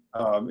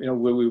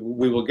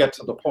 We will get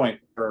to the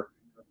point where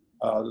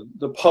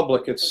the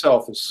public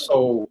itself is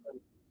so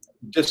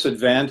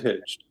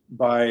disadvantaged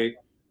by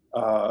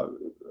a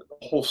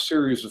whole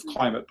series of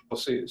climate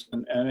policies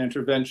and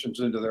interventions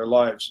into their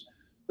lives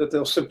that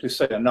they'll simply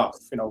say enough.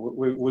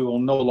 We will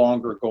no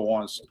longer go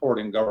on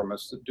supporting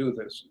governments that do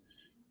this.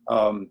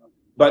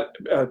 But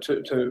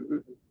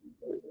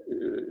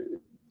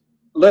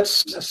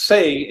let's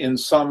say in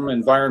some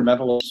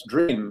environmentalist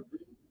dream,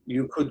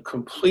 you could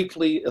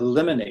completely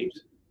eliminate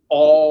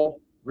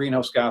all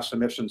greenhouse gas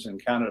emissions in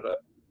Canada,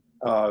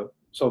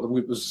 so that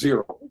we was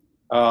zero.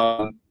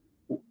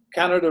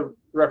 Canada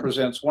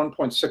represents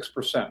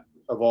 1.6%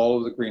 of all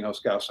of the greenhouse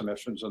gas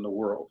emissions in the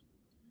world,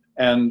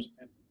 and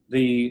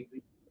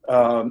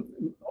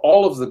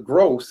all of the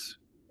growth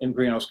in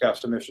greenhouse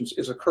gas emissions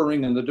is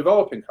occurring in the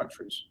developing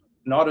countries,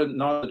 not in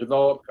the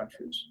developed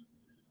countries.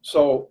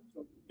 So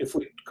if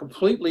we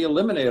completely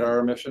eliminate our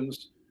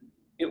emissions,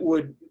 it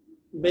would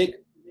make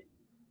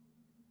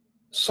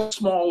so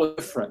small a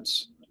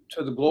difference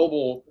to the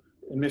global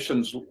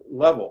emissions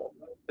level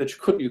that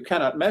you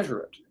cannot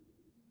measure it.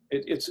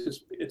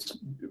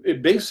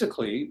 It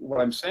basically, what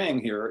I'm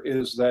saying here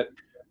is that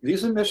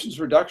these emissions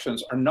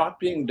reductions are not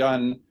being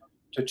done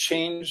to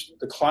change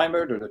the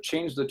climate or to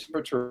change the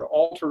temperature or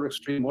alter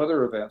extreme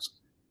weather events.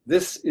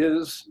 This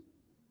is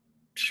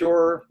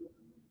pure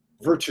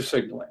virtue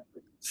signaling,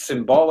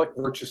 symbolic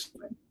virtue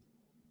signaling.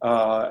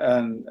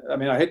 And I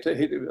mean, I hate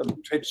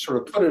to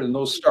sort of put it in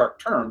those stark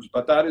terms,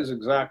 but that is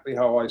exactly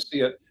how I see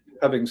it,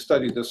 having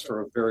studied this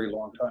for a very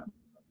long time.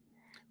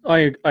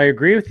 I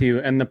agree with you.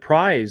 And the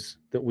prize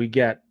that we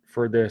get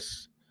for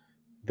this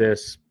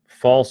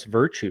false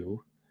virtue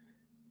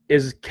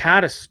is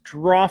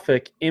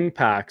catastrophic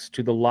impacts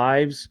to the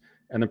lives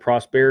and the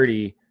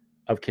prosperity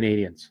of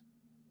Canadians.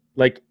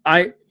 Like,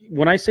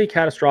 when I say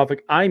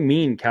catastrophic, I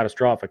mean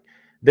catastrophic.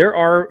 There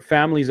are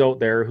families out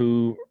there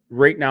who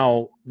right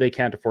now they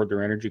can't afford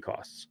their energy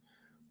costs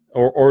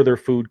or their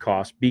food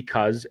costs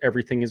because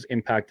everything is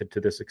impacted to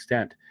this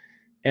extent.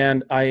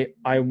 And I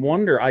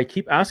wonder, I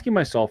keep asking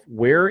myself,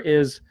 where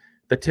is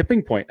the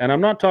tipping point? And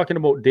I'm not talking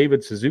about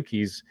David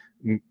Suzuki's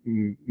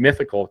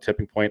mythical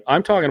tipping point.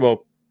 I'm talking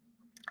about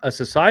a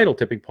societal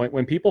tipping point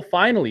when people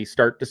finally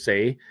start to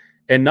say,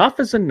 enough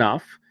is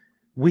enough.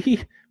 We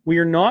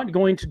are not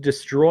going to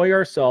destroy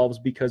ourselves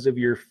because of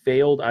your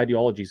failed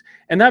ideologies.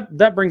 And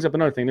that brings up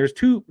another thing.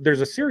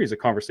 There's a series of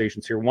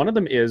conversations here. One of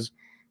them is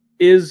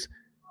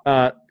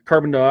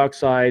carbon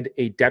dioxide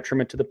a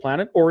detriment to the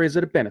planet, or is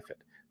it a benefit?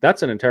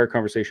 That's an entire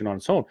conversation on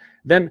its own.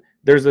 Then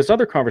there's this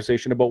other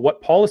conversation about what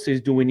policies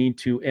do we need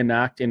to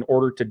enact in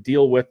order to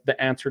deal with the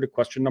answer to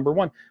question number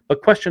one.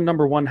 But question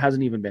number one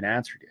hasn't even been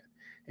answered yet.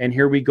 And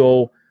here we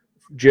go,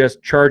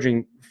 just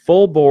charging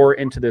full bore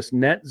into this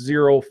net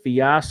zero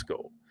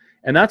fiasco.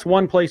 And that's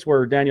one place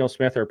where Danielle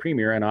Smith, our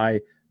premier, and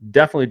I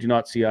definitely do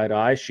not see eye to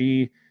eye.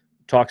 She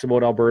talks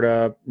about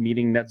Alberta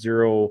meeting net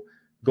zero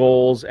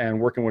goals and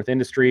working with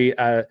industry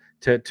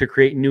to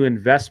create new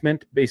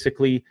investment,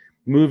 basically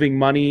moving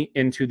money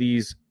into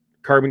these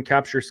carbon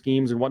capture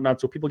schemes and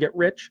whatnot so people get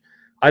rich.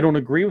 I don't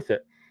agree with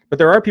it. But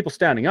there are people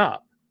standing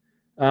up.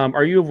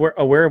 Are you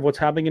aware of what's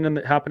happening in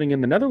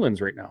the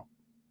Netherlands right now?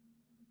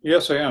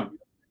 Yes, I am.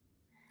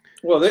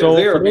 Well,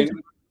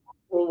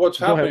 what's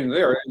happening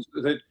there is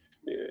that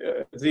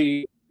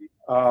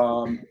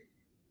The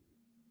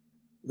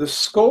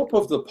scope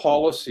of the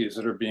policies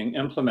that are being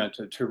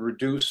implemented to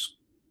reduce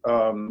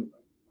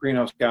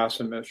greenhouse gas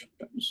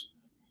emissions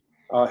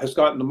has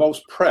gotten the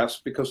most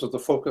press because of the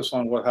focus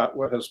on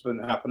what has been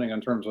happening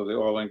in terms of the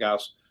oil and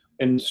gas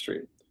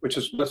industry, which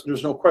is,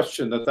 there's no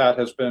question that that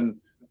has been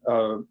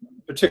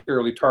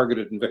particularly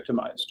targeted and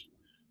victimized.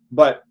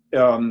 But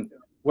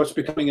what's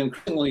becoming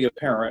increasingly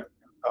apparent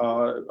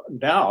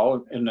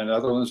now in the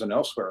Netherlands and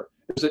elsewhere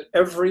is that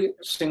every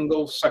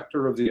single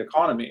sector of the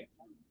economy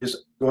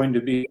is going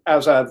to be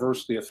as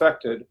adversely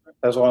affected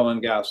as oil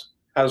and gas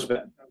has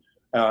been.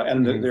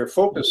 Their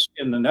focus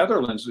in the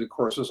Netherlands, of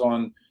course, is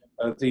on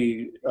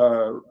the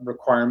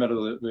requirement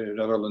of the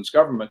Netherlands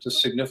government to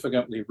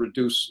significantly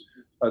reduce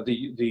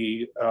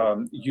the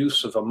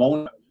use of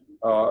ammonia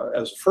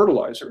as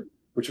fertilizer,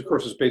 which of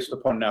course is based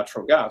upon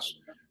natural gas,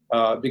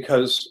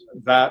 because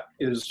that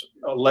is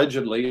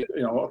allegedly,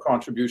 a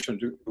contribution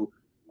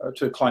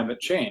to climate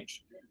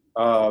change.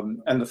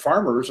 And the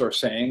farmers are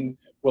saying,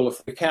 well,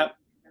 if we can't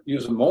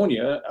use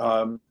ammonia,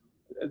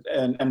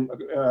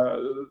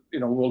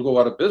 we'll go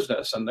out of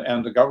business. And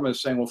the government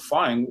is saying, well,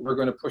 fine, we're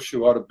going to push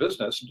you out of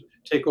business,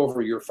 take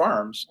over your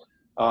farms,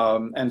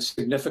 and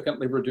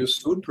significantly reduce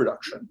food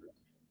production.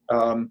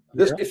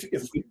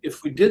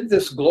 If we did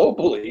this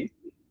globally,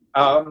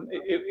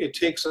 it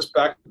takes us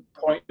back to the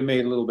point you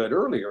made a little bit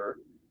earlier.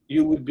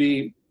 You would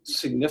be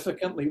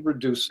significantly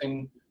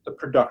reducing the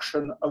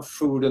production of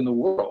food in the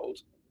world,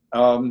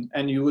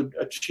 and you would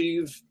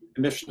achieve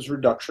emissions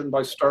reduction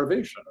by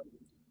starvation.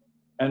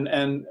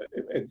 And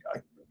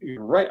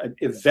you're right.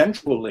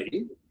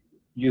 Eventually,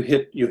 you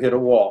hit a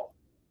wall.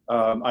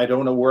 I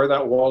don't know where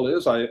that wall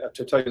is.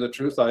 To tell you the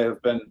truth, I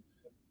have been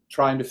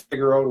trying to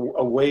figure out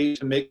a way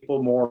to make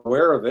people more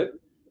aware of it.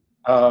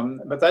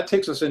 But that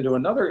takes us into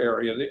another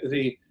area.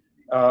 The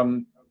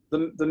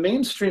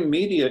mainstream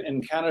media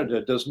in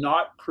Canada does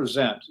not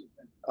present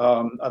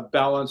a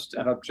balanced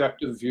and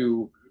objective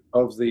view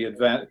of the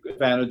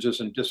advantages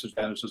and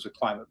disadvantages of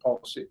climate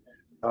policy.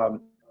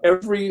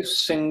 Every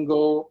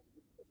single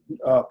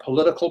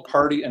political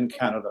party in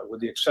Canada, with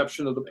the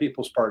exception of the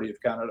People's Party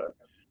of Canada,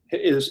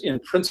 is in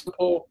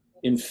principle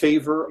in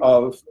favor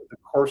of the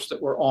course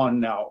that we're on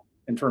now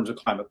in terms of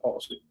climate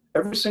policy.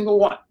 Every single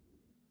one.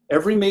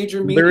 Every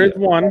major media. There is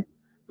one.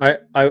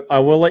 I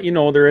will let you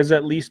know there is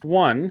at least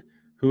one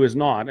who is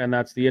not, and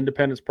that's the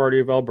Independence Party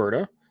of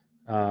Alberta,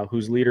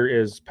 whose leader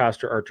is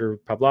Pastor Artur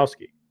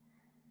Pawlowski.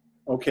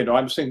 Okay, no,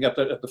 I'm saying at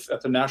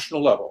the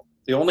national level.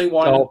 The only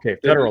one. Oh, okay,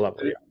 federal level.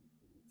 Yeah.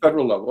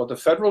 Federal level. At the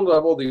federal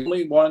level, the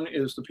only one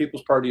is the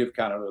People's Party of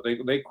Canada.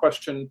 They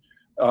question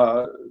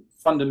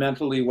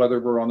fundamentally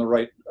whether we're on the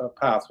right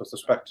path with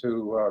respect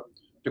to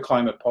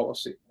climate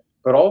policy.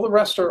 But all the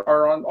rest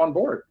are on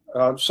board.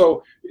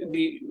 So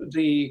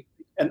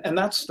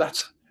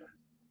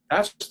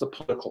that's the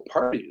political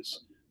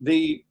parties.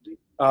 The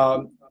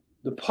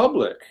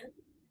public,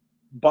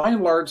 by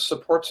and large,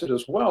 supports it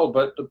as well.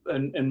 But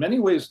in many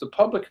ways, the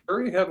public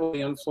very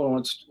heavily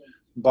influenced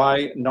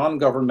by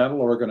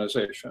non-governmental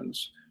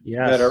organizations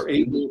that are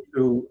able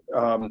to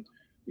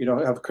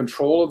have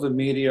control of the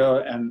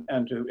media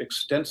and to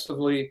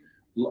extensively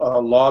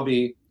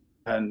lobby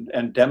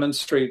and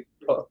demonstrate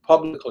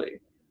publicly.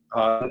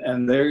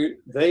 And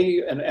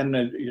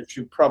as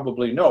you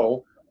probably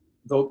know,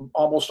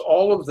 almost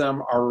all of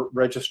them are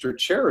registered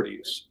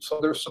charities, so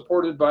they're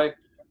supported by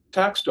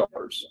tax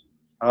dollars.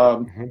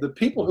 The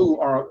people who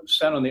are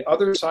stand on the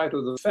other side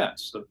of the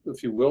fence,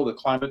 if you will, the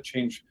climate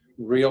change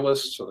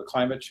realists or the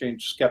climate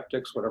change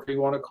skeptics, whatever you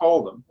want to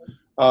call them,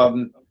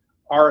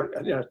 are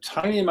a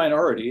tiny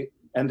minority,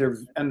 and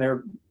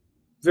they're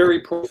very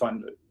poorly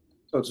funded.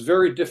 So it's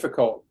very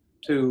difficult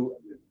to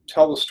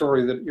tell the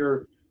story that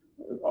you're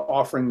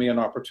offering me an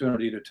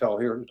opportunity to tell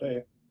here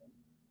today.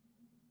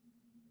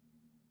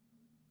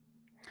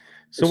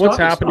 So what's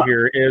happened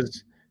here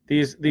is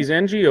these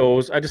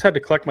NGOs, I just had to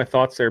collect my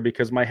thoughts there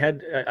because my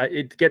head,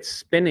 it gets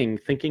spinning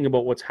thinking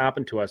about what's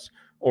happened to us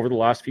over the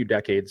last few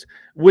decades,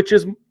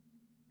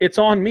 it's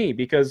on me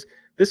because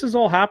this has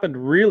all happened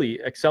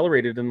really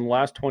accelerated in the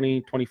last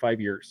 20,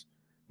 25 years.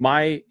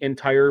 My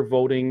entire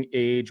voting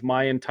age,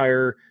 my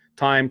entire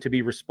time to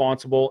be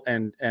responsible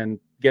and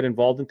get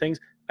involved in things,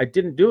 I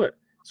didn't do it.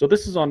 So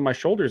this is on my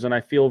shoulders and I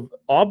feel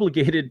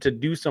obligated to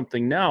do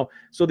something now.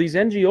 So these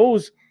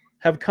NGOs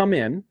have come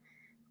in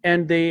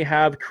and they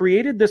have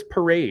created this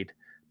parade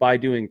by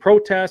doing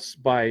protests,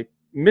 by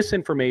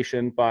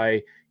misinformation,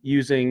 by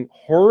using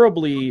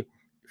horribly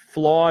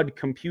flawed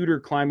computer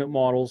climate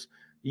models,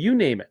 you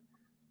name it,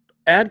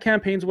 ad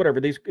campaigns,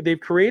 whatever. They've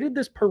created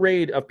this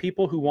parade of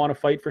people who want to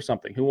fight for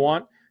something, who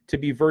want to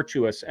be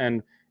virtuous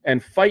and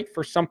fight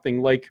for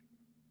something like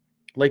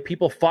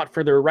people fought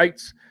for their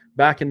rights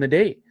back in the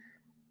day.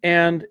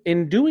 And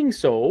in doing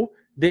so,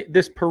 they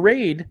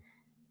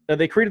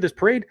created this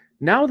parade.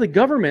 Now the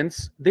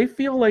governments, they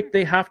feel like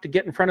they have to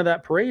get in front of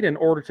that parade in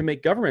order to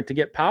make government, to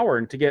get power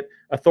and to get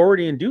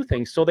authority and do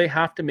things. So they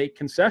have to make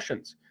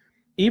concessions,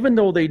 even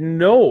though they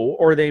know,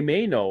 or they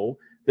may know,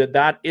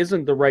 that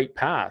isn't the right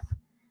path.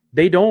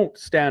 They don't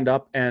stand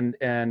up and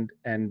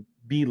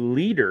be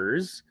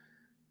leaders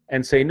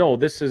and say, no,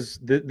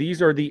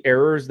 these are the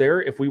errors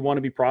there. If we want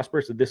to be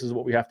prosperous, this is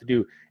what we have to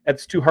do.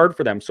 It's too hard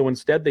for them. So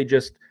instead they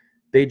just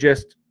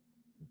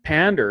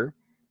pander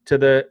to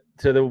the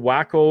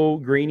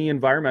wacko greeny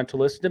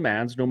environmentalist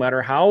demands, no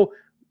matter how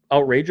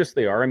outrageous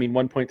they are. I mean,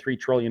 $1.3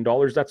 trillion,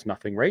 that's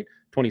nothing, right?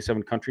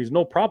 27 countries,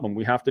 no problem.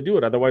 We have to do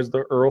it. Otherwise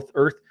the earth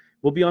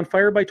will be on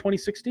fire by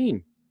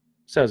 2016,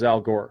 says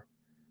Al Gore.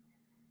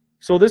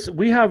 So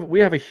we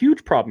have a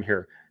huge problem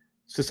here.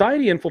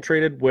 Society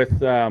infiltrated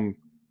with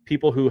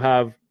people who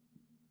have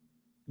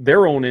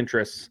their own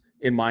interests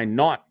in mind,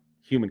 not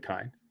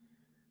humankind.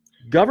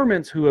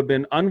 Governments who have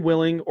been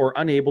unwilling or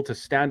unable to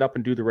stand up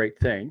and do the right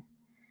thing,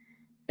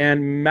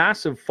 and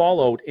massive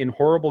fallout in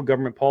horrible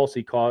government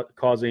policy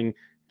causing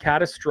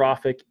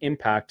catastrophic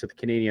impact to the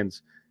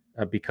Canadians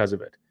because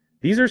of it.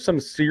 These are some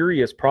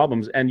serious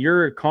problems. And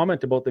your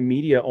comment about the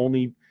media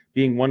only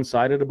being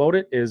one-sided about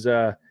it is,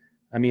 I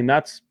mean,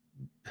 it's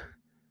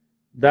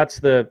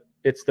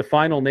the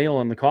final nail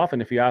in the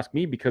coffin, if you ask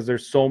me, because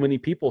there's so many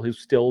people who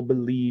still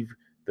believe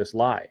this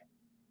lie.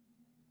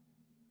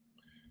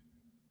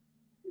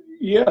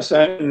 Yes,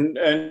 and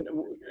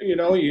you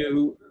know,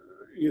 you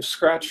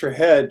scratch your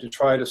head to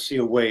try to see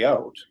a way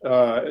out.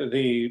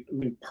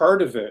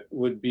 Part of it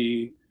would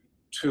be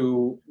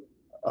to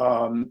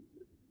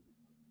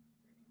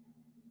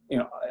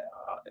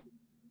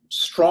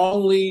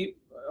strongly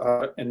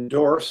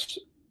endorse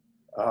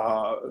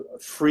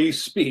free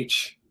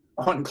speech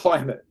on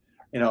climate.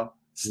 I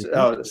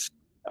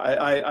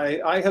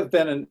have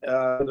been in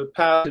the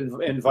past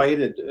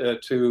invited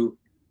to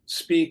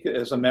speak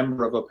as a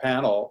member of a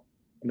panel,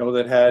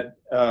 that had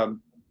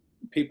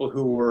people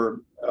who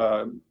were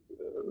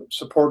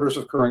supporters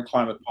of current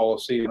climate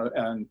policy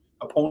and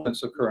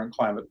opponents of current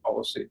climate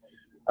policy.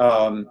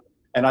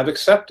 And I've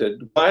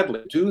accepted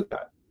gladly do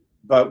that.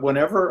 But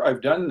whenever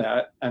I've done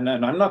that, and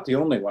I'm not the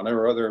only one,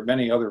 there are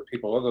many other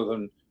people other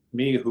than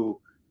me who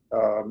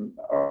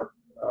are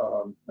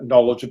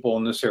knowledgeable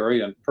in this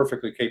area and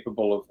perfectly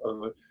capable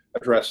of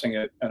addressing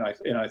it, and I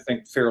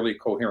think fairly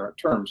coherent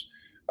terms.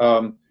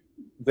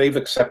 They've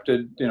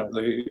accepted,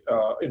 the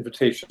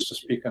invitations to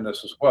speak on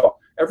this as well.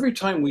 Every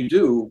time we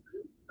do,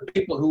 the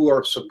people who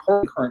are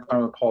supporting current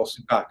climate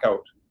policy back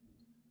out.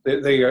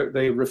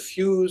 They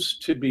refuse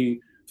to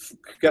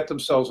get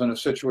themselves in a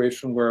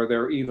situation where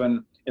they're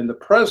even in the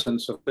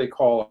presence of what they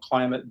call a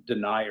climate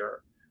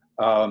denier.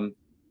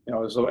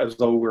 As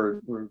though we're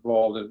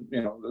involved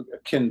in,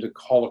 akin to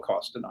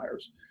Holocaust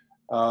deniers.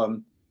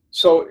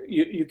 So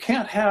you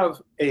can't have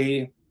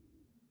a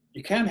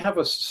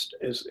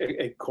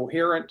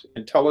coherent,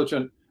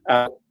 intelligent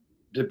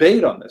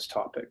debate on this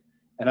topic,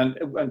 and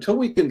until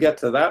we can get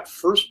to that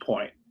first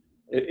point,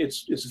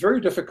 it's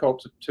very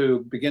difficult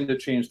to begin to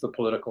change the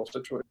political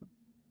situation.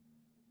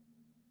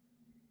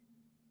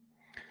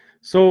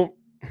 So,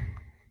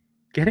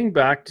 getting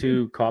back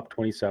to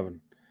COP27.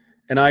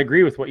 And I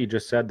agree with what you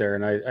just said there.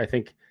 And I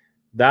think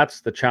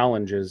that's the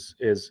challenge is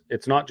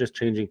it's not just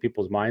changing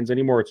people's minds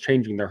anymore. It's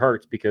changing their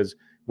hearts, because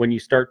when you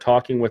start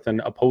talking with an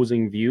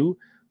opposing view,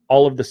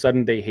 all of a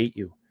sudden they hate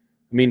you.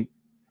 I mean,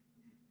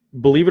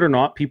 believe it or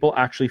not, people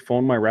actually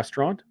phone my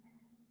restaurant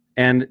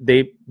and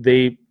they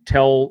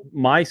tell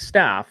my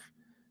staff,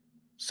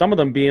 some of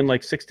them being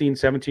like 16,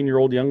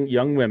 17-year-old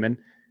young women,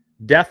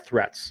 death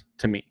threats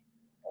to me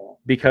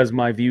because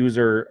my views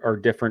are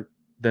different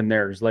than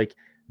theirs. Like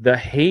the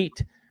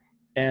hate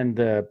and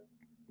the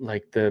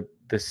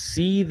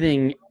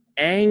seething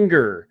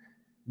anger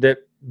that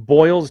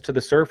boils to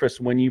the surface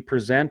when you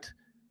present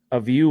a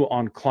view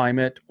on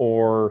climate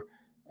or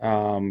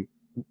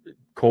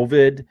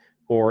COVID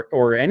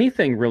or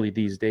anything really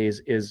these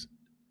days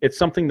it's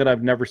something that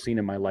I've never seen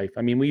in my life.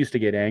 I mean, we used to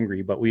get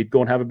angry, but we'd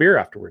go and have a beer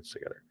afterwards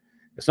together.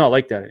 It's not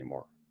like that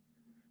anymore.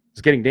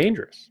 It's getting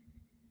dangerous.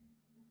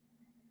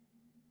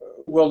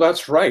 Well,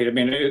 that's right. I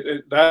mean,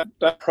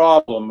 that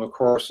problem, of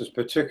course, is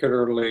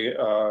particularly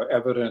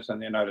evident in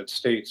the United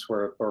States,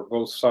 where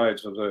both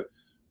sides of the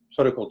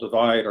political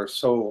divide are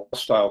so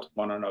hostile to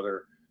one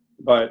another.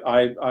 But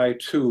I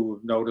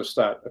too noticed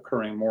that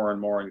occurring more and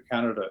more in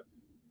Canada,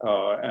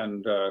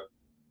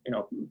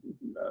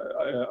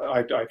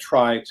 I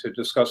try to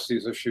discuss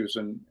these issues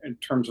in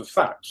terms of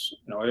facts.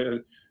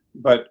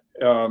 But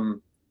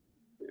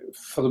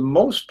for the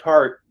most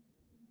part,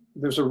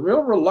 there's a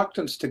real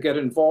reluctance to get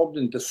involved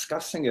in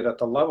discussing it at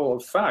the level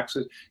of facts.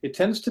 It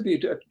tends to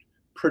be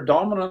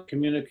predominantly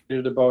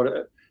communicated about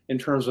it in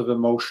terms of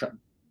emotion.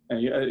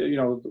 And,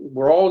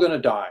 we're all going to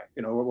die.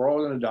 We're all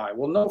going to die.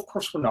 Well, no, of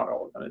course we're not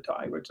all going to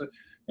die.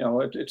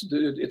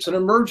 It's an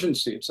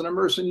emergency. It's an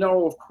emergency.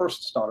 No, of course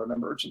it's not an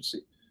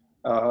emergency.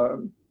 I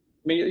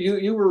mean,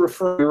 you were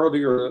referring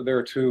earlier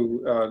there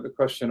to the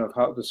question of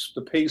how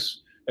the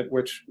pace at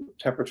which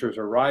temperatures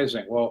are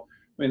rising. Well,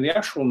 I mean, the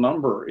actual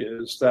number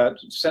is that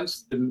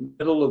since the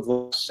middle of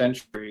the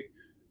century,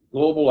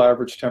 global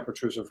average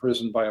temperatures have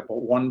risen by about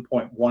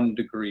 1.1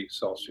 degrees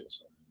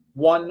Celsius.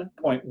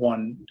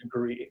 1.1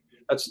 degree.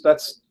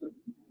 That's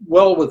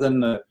well within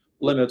the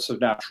limits of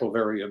natural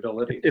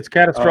variability. It's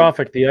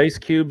catastrophic. The ice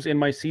cubes in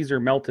my Caesar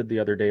melted the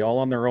other day, all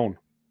on their own.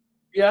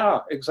 Yeah,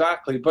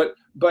 exactly. But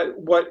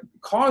what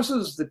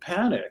causes the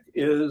panic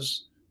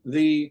is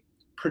the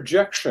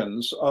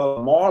projections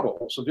of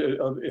models, of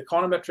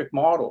econometric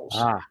models,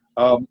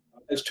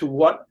 as to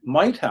what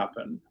might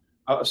happen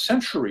a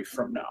century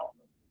from now.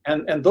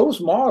 And those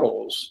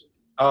models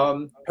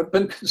have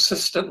been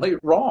consistently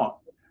wrong.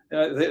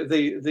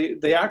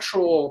 The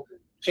actual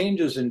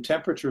changes in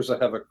temperatures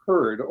that have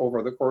occurred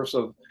over the course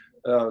of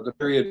the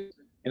period,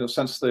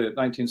 since the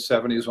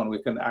 1970s, when we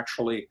can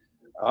actually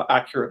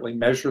accurately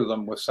measure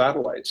them with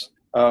satellites,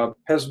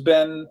 has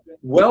been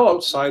well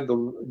outside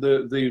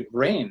the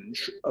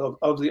range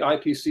of the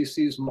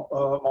IPCC's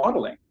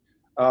modeling,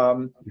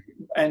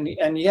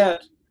 and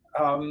yet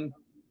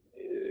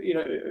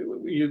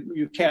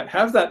you can't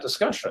have that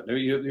discussion.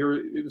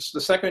 It's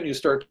the second you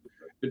start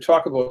to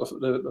talk about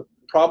the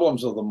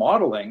problems of the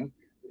modeling,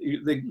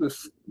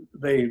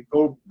 they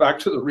go back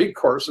to the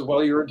recourse of,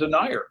 well, you're a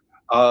denier.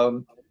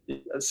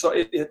 So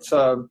it's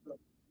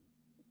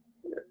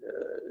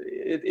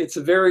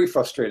a very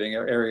frustrating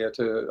area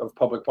of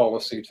public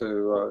policy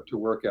to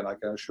work in, I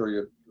can assure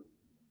you.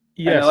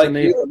 Yes,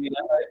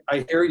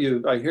 I hear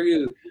you.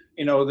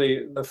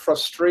 The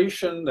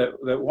frustration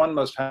that one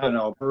must have in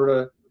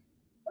Alberta,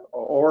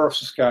 or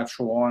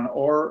Saskatchewan,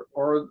 or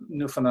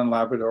Newfoundland,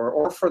 Labrador,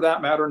 or for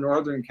that matter,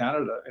 Northern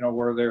Canada,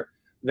 where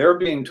they're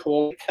being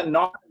told they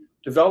cannot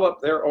develop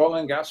their oil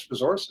and gas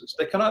resources.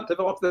 They cannot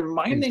develop their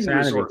mining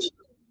resources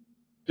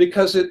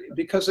because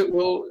it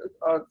will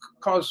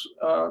cause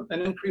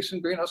an increase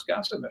in greenhouse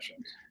gas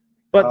emissions.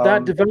 But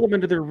that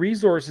development of their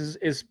resources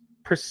is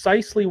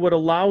precisely what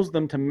allows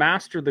them to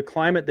master the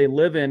climate they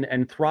live in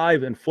and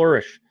thrive and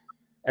flourish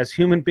as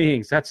human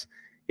beings.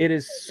 It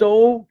is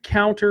so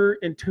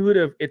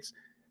counterintuitive.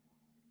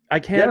 I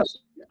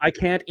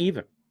can't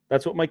even.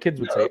 That's what my kids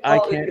would say. I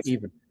can't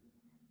even.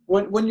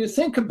 When you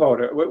think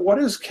about it, what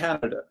is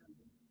Canada?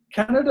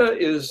 Canada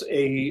is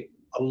a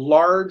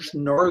large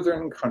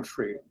northern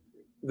country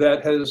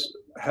that has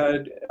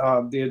had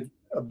the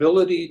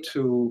ability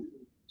to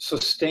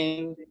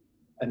sustain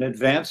an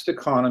advanced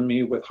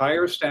economy with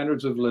higher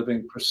standards of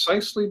living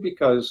precisely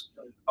because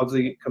of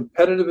the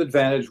competitive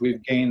advantage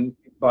we've gained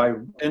by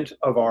dint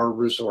of our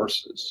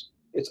resources.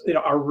 It's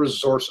our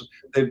resources.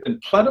 They've been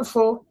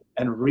plentiful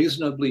and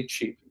reasonably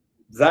cheap.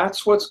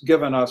 That's what's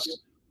given us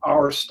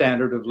our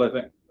standard of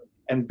living.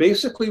 And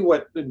basically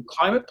what the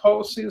climate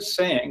policy is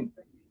saying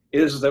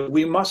is that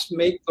we must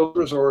make those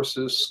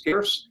resources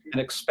scarce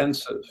and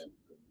expensive,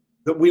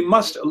 that we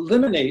must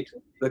eliminate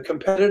the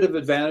competitive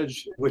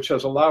advantage which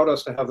has allowed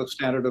us to have the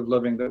standard of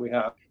living that we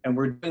have. And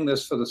we're doing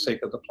this for the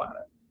sake of the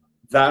planet.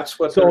 That's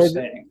what they're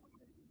saying.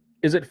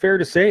 Is it fair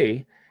to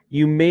say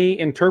you may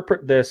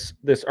interpret this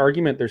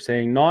argument they're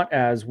saying not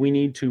as we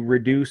need to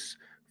reduce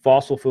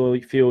fossil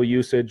fuel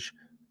usage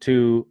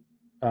to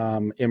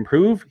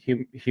improve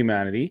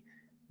humanity,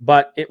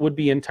 but it would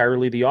be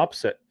entirely the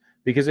opposite?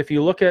 Because if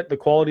you look at the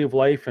quality of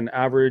life and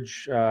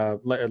average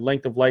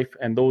length of life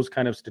and those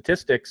kind of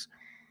statistics,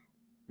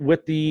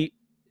 with the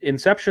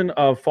inception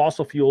of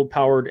fossil fuel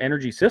powered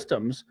energy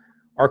systems,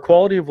 our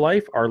quality of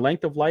life, our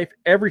length of life,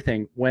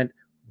 everything went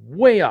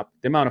way up.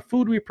 The amount of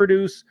food we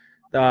produce,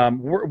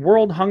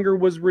 world hunger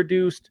was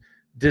reduced,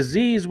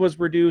 disease was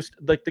reduced.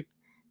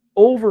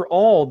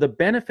 Overall, the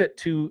benefit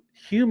to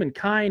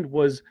humankind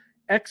was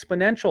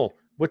exponential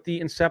with the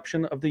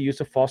inception of the use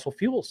of fossil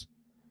fuels.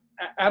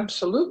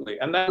 Absolutely.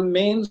 And that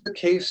remains the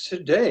case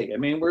today. I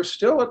mean, we're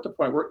still at the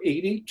point where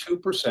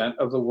 82%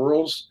 of the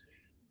world's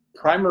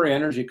primary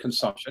energy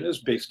consumption is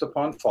based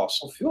upon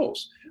fossil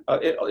fuels.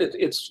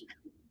 It's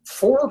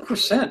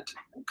 4%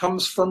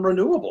 comes from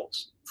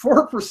renewables.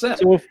 4%.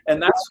 So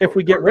if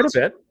we get rid of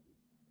it,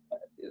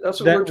 that's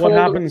then what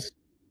happens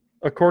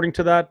according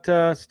to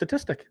that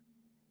statistic?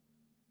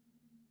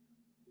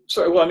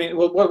 So, well, I mean,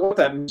 what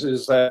that means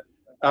is that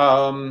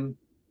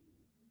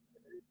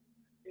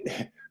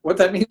what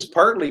that means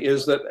partly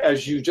is that,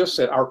 as you just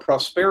said, our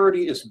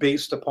prosperity is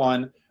based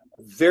upon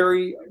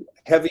very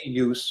heavy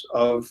use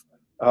of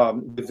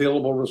the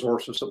available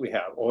resources that we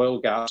have, oil,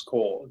 gas,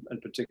 coal in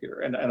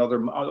particular, and other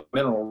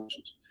mineral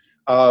resources.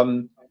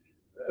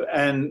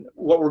 And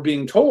what we're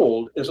being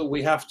told is that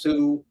we have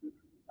to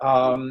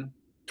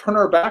turn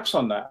our backs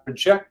on that,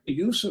 reject the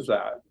use of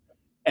that,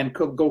 and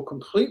go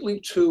completely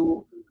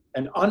to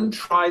an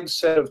untried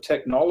set of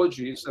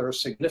technologies that are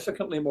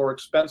significantly more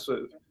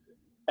expensive.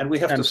 And we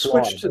have to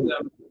switch to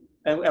them,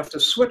 and we have to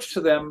switch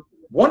to them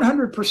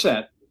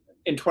 100%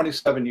 in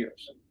 27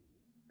 years.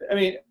 I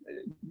mean,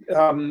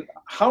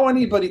 how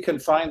anybody can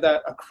find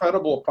that a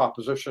credible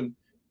proposition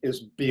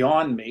is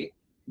beyond me,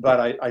 but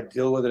I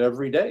deal with it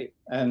every day.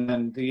 And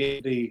then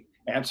the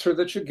answer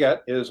that you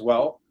get is,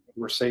 well,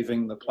 we're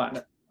saving the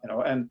planet,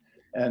 and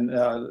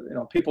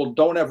people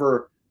don't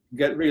ever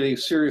get really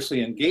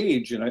seriously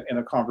engaged in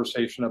a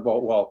conversation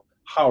about, well,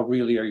 how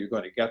really are you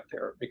going to get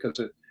there? Because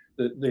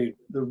the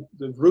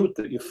route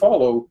that you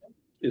follow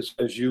is,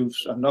 as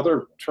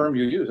another term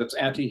you use, it's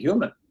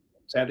anti-human.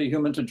 It's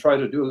anti-human to try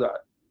to do that.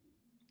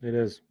 It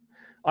is.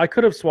 I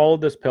could have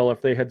swallowed this pill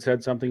if they had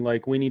said something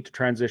like, we need to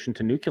transition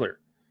to nuclear,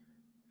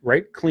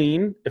 right?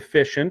 Clean,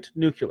 efficient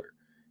nuclear.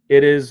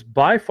 It is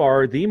by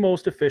far the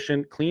most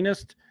efficient,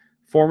 cleanest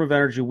form of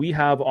energy we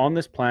have on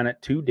this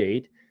planet to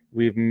date.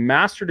 We've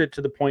mastered it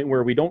to the point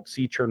where we don't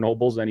see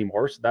Chernobyls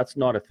anymore, so that's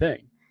not a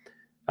thing.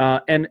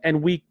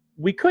 And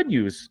we could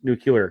use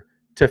nuclear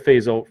to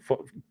phase out,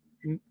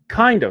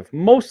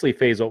 mostly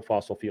phase out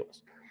fossil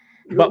fuels,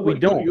 but we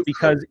don't,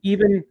 because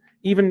even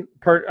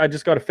part. I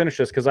just got to finish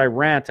this because I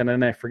rant and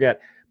then I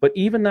forget. But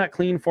even that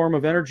clean form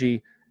of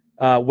energy,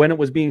 when it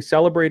was being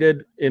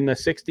celebrated in the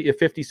 50s,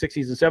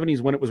 60s, and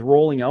 70s, when it was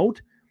rolling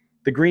out,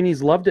 the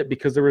greenies loved it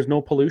because there was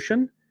no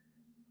pollution.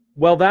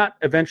 Well, that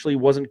eventually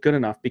wasn't good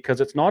enough, because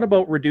it's not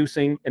about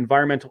reducing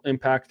environmental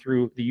impact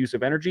through the use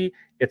of energy.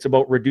 It's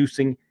about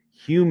reducing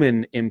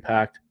human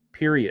impact,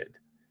 period.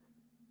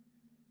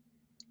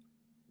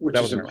 Which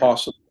is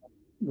impossible.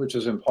 Which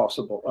is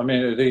impossible. I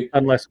mean,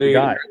 unless we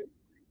die.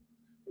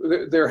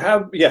 There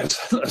have,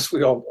 yes, unless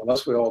we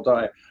all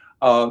die.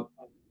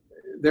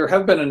 There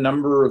have been a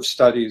number of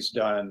studies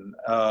done,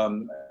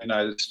 in the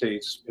United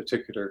States in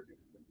particular,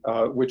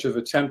 which have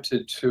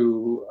attempted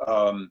to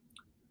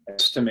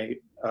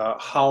estimate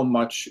how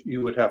much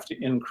you would have to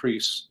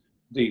increase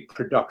the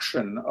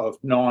production of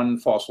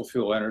non-fossil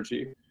fuel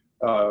energy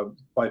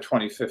by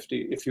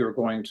 2050 if you're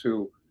going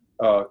to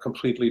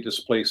completely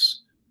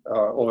displace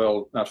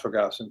oil, natural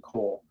gas, and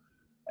coal.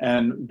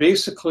 And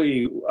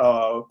basically,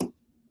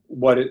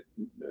 what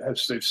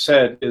they've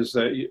said is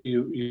that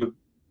you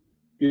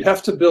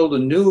have to build a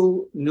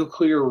new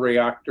nuclear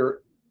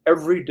reactor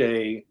every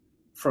day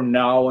from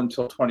now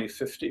until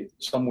 2050,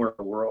 somewhere in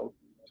the world,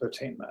 to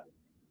attain that.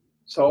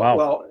 So, wow.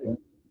 Well,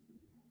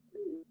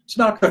 it's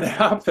not going to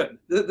happen.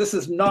 This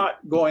is not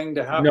going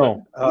to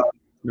happen.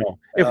 No.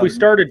 If we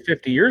started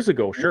 50 years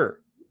ago, sure.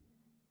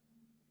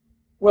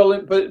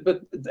 Well,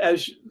 but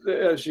as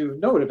you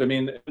noted, I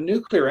mean,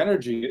 nuclear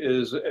energy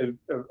is a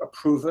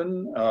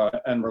proven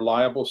and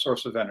reliable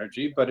source of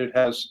energy, but it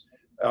has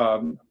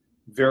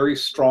very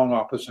strong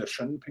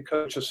opposition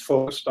because it's just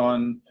focused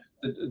on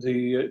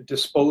the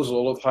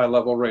disposal of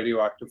high-level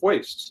radioactive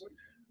wastes.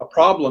 A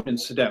problem,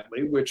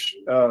 incidentally, which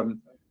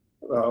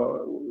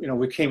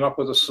we came up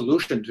with a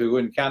solution to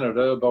in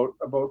Canada about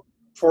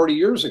 40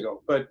 years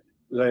ago, but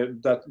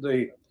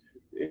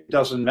it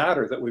doesn't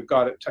matter that we've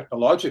got it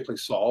technologically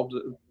solved,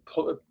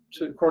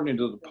 according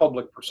to the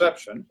public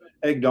perception,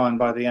 egged on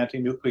by the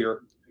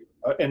anti-nuclear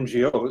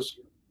NGOs.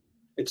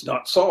 It's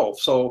not solved.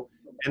 So,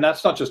 and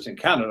that's not just in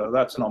Canada,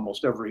 that's in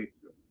almost every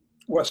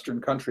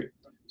Western country.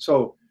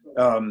 So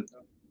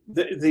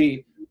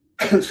the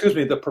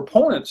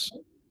proponents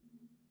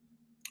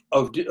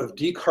of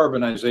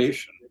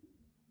decarbonization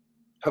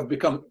have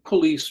become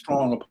equally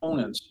strong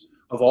opponents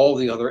of all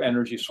the other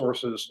energy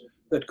sources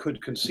that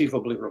could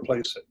conceivably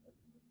replace it.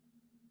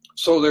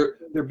 So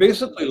they're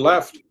basically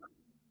left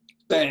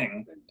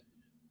saying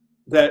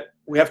that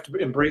we have to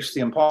embrace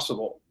the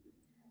impossible.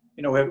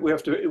 We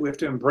have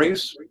to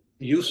embrace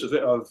the use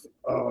of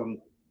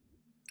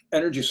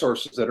energy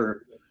sources that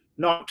are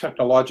not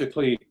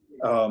technologically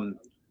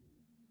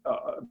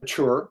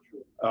mature,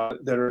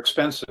 that are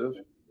expensive,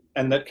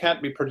 and that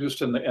can't be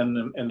produced in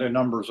the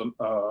numbers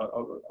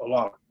a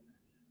lot.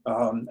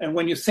 And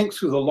when you think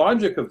through the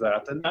logic of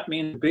that, then that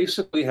means you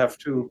basically have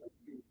to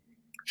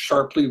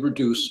sharply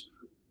reduce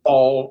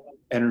all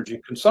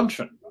energy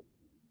consumption.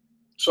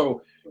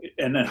 So,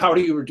 and then how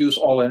do you reduce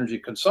all energy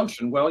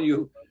consumption? Well,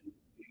 you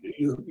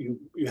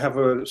have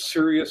a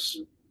serious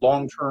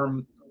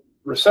long-term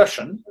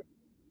recession,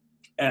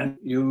 and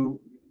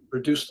you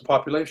reduce the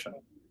population.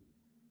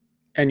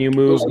 And you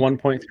move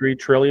 $1.3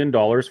 trillion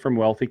from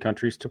wealthy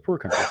countries to poor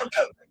countries.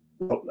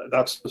 Well,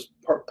 that's just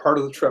part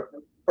of the trip.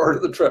 Part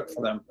of the trip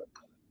for them.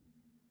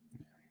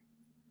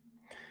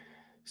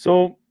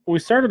 So we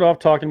started off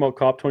talking about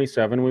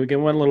COP27. We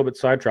went a little bit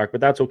sidetracked,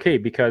 but that's okay,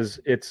 because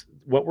it's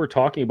what we're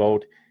talking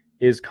about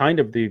is kind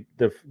of the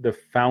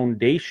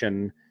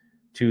foundation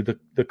to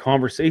the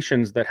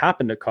conversations that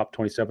happened at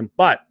COP27.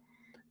 But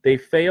they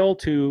fail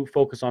to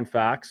focus on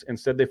facts.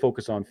 Instead, they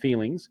focus on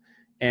feelings,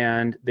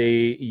 and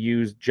they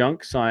use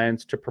junk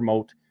science to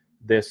promote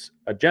this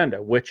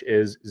agenda, which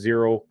is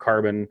zero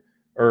carbon.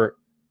 Or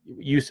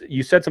you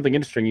said something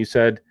interesting. You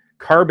said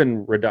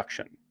carbon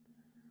reduction,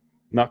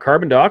 not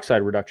carbon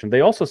dioxide reduction.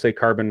 They also say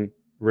carbon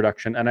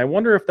reduction, and I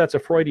wonder if that's a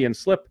Freudian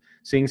slip,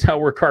 seeing as how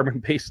we're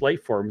carbon-based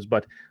life forms,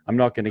 but I'm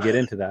not going to get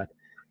into that.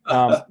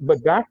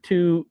 But back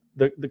to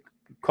the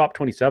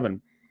COP27.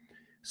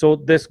 So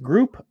this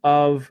group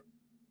of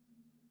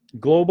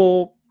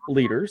global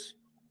leaders,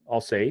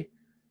 I'll say,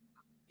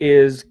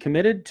 is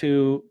committed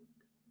to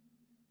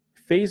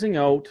phasing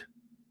out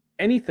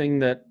anything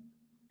that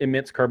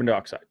emits carbon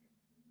dioxide,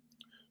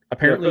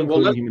 apparently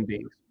including human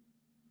beings.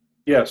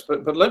 Yes,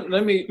 but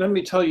let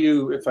me tell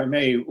you, if I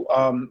may,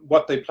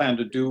 what they plan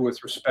to do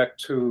with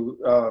respect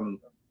to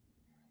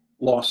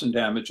loss and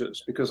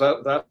damages, because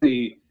that's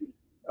the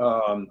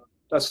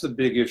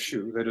big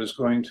issue that is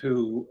going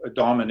to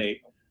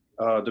dominate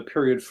the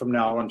period from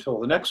now until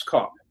the next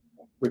COP.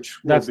 which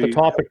That's will the be,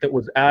 topic that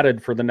was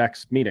added for the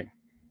next meeting.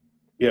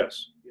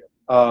 yes.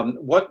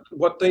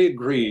 What they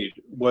agreed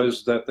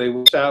was that they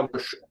would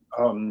establish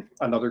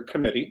another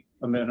committee,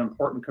 an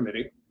important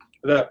committee,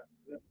 that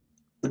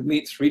would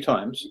meet 3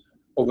 times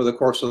over the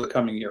course of the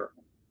coming year.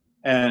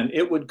 And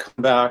it would come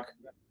back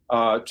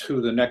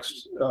to the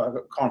next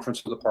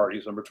conference of the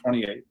parties, number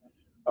 28,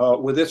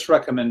 with its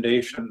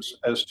recommendations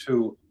as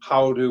to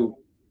how to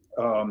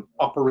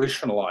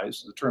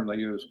operationalize, the term they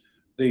use,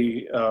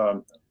 the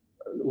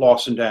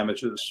loss and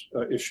damages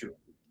issue.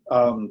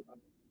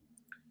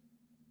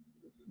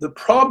 The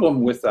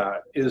problem with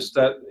that is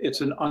that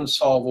it's an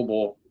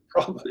unsolvable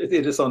problem.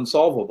 It is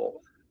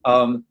unsolvable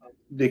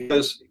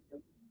because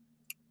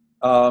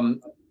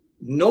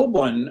no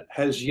one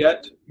has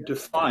yet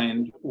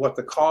defined what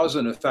the cause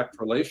and effect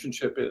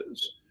relationship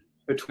is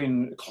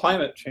between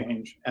climate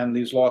change and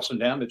these loss and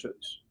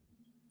damages.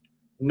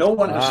 No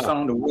one has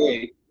found a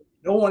way.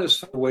 No one has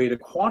found a way to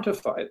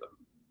quantify them,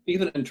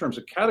 even in terms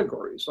of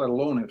categories, let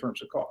alone in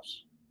terms of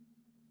costs.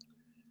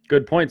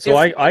 Good point. So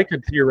I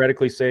could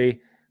theoretically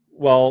say,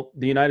 well,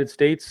 the United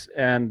States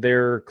and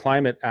their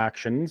climate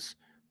actions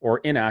or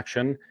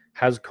inaction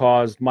has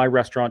caused my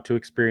restaurant to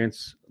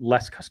experience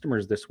less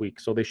customers this week,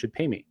 so they should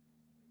pay me.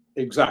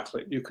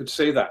 Exactly. You could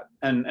say that,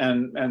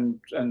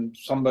 and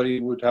somebody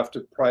would have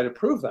to try to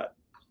prove that.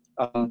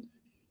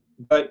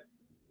 But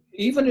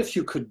even if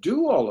you could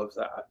do all of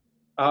that,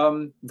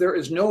 there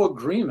is no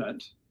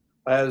agreement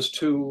as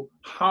to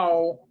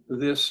how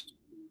this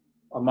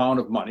amount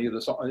of money,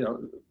 this,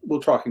 we're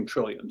talking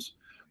trillions.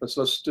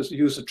 Let's just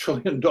use $1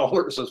 trillion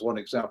as one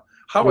example.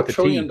 How $1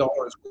 trillion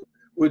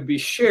would be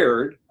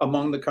shared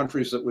among the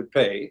countries that would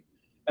pay,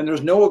 and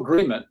there's no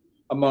agreement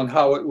among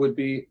how it would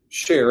be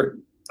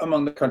shared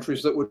among the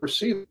countries that would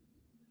receive it.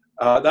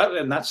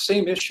 That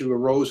same issue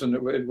arose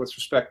with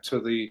respect to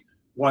the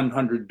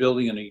 100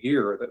 billion a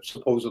year that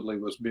supposedly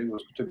was to be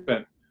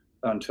spent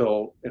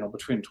until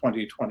between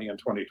 2020 and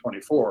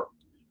 2024.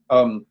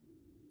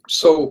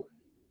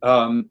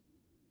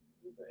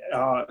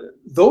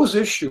 Those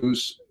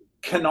issues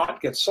cannot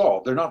get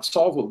solved. They're not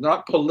solvable. They're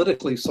not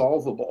politically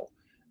solvable,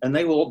 and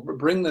they will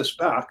bring this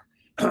back,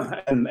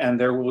 and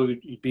there will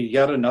be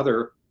yet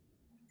another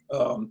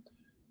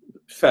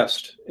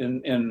fest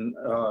in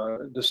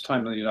this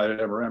time in the United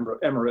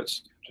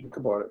Emirates to think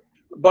about it.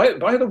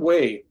 By the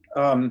way,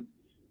 one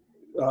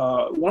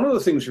of the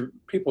things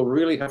people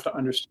really have to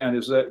understand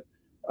is that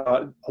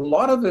a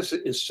lot of this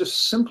is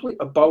just simply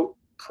about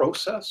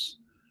process.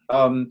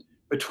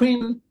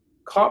 Between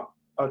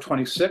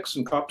COP26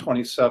 and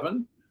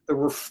COP27, there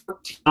were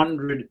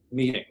 1,400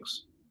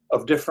 meetings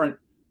of different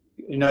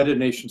United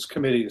Nations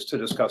committees to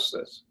discuss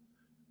this.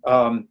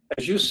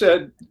 As you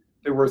said,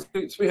 there were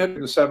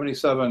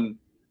 377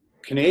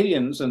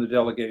 Canadians in the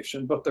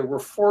delegation, but there were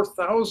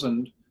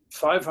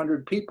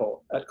 4,500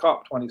 people at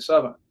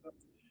COP27.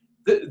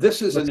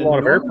 This is a lot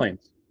of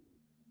airplanes.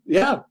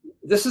 Yeah,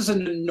 this is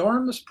an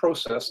enormous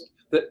process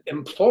that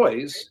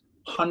employs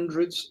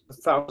hundreds of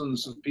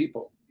thousands of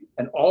people,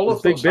 and all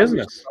of those big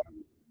business.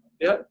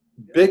 Yeah,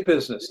 big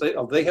business.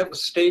 They have a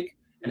stake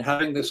in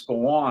having this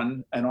go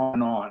on and on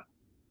and on,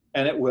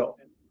 and it will.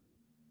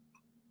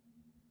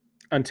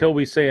 Until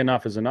we say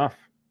enough is enough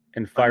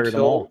and fire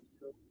them all.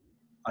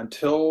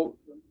 Until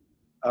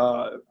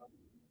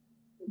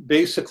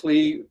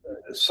basically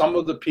some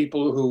of the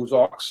people whose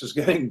ox is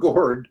getting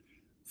gored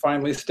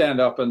finally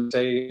stand up and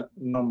say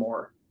no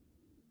more.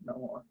 No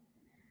more.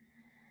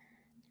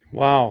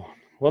 Wow.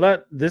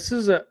 Well,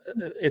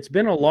 it's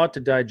been a lot to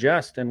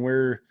digest, and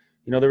we're,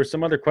 there were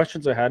some other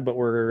questions I had, but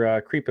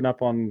we're creeping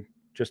up on,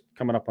 just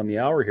coming up on the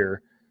hour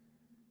here.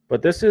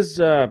 But this is,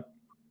 I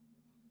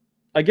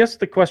guess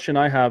the question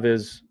I have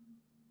is,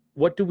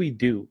 what do we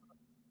do?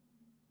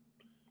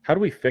 How do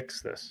we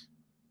fix this?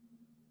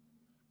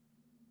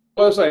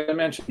 Well, as I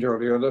mentioned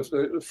earlier,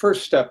 the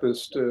first step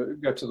is to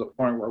get to the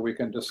point where we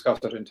can discuss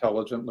it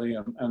intelligently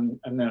and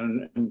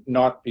then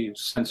not be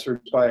censored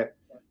by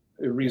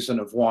a reason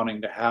of wanting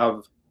to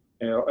have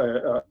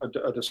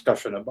a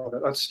discussion about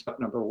it. That's step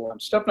number one.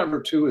 Step number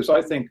two is,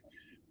 I think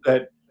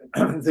that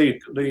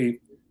the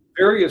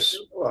various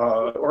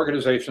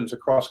organizations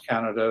across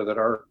Canada that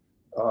are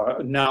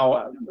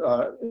now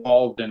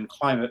involved in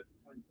climate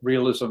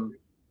realism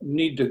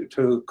need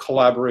to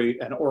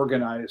collaborate and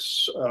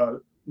organize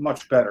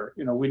much better.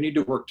 We need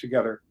to work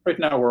together. Right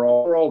now, we're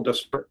all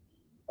disparate.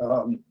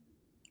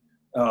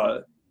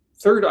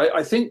 Third,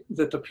 I think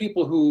that the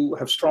people who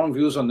have strong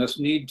views on this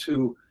need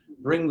to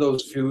bring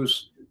those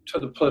views to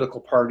the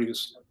political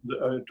parties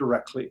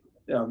directly,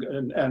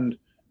 and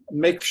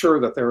make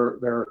sure that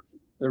their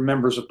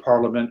members of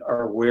parliament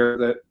are aware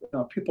that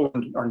people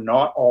are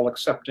not all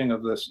accepting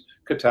of this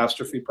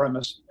catastrophe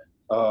premise,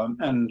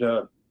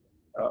 there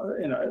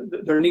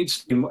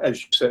needs to be,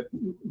 as you said,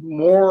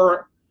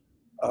 more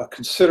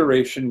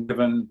consideration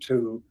given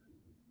to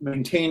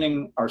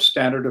maintaining our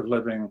standard of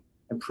living,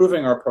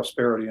 improving our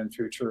prosperity and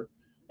future,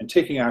 and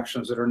taking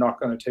actions that are not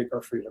going to take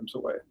our freedoms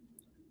away.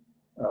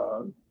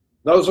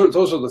 Those are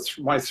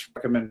my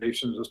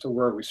recommendations as to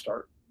where we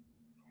start.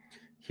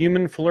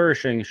 human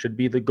flourishing should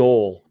be the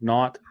goal,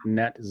 not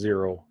net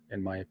zero,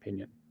 in my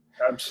opinion.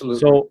 Absolutely.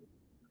 So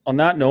on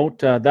that note,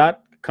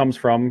 that comes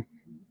from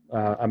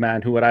a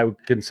man who I would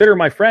consider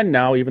my friend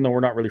now, even though we're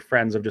not really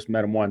friends. I've just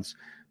met him once.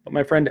 But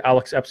my friend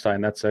Alex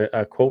Epstein, that's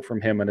a quote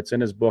from him, and it's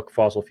in his book,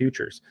 Fossil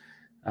Futures.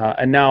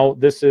 And now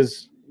this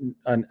is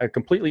a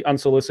completely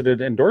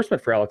unsolicited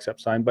endorsement for Alex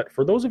Epstein. But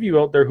for those of you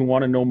out there who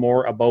want to know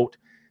more about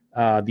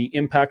the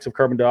impacts of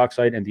carbon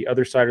dioxide and the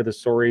other side of the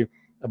story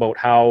about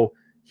how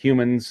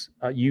humans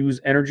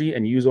use energy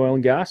and use oil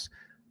and gas,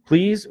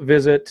 please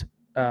visit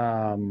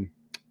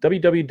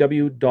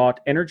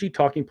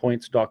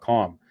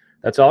www.energytalkingpoints.com.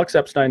 That's Alex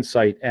Epstein's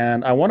site.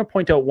 And I want to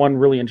point out one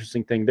really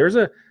interesting thing. There's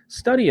a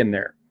study in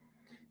there.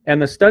 And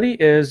the study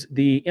is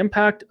the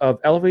impact of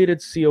elevated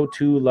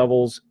CO2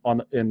 levels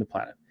in the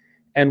planet.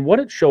 And what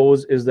it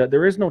shows is that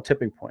there is no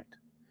tipping point.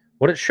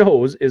 What it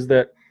shows is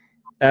that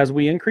as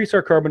we increase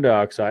our carbon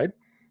dioxide,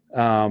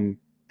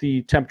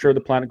 the temperature of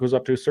the planet goes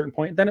up to a certain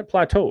point, then it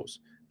plateaus.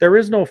 There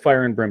is no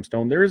fire and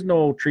brimstone. There is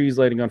no trees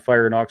lighting on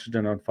fire and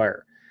oxygen on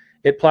fire.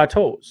 It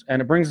plateaus,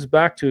 and it brings us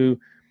back to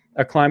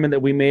a climate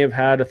that we may have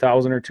had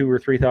 1,000 or 2,000 or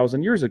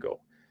 3,000 years ago,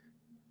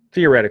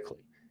 theoretically.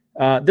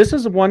 This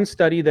is one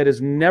study that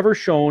is never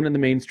shown in the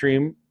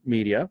mainstream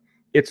media.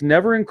 It's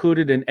never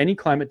included in any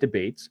climate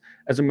debates.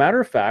 As a matter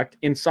of fact,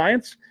 in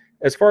science,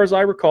 as far as I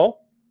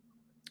recall,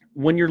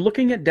 when you're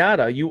looking at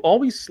data, you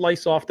always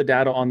slice off the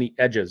data on the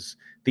edges,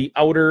 the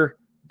outer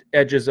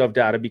edges of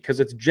data, because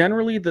it's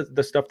generally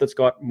the stuff that's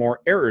got more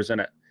errors in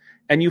it.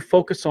 And you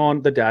focus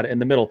on the data in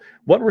the middle.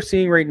 What we're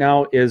seeing right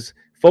now is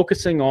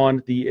focusing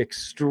on the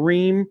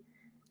extreme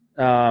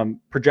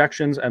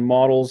projections and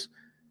models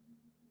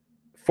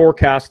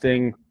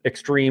forecasting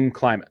extreme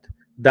climate.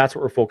 That's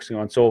what we're focusing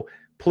on. So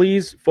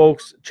please,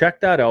 folks, check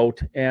that out.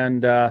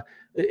 And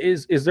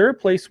is there a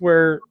place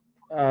where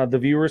the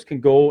viewers can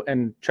go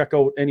and check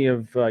out any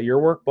of your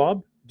work,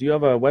 Bob? Do you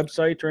have a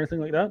website or anything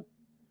like that?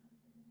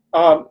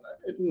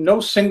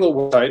 No single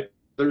website.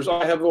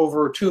 I have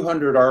over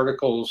 200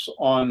 articles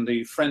on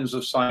the Friends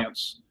of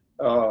Science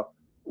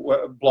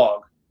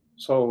blog.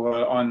 So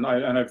and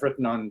I've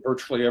written on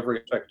virtually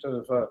every aspect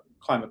of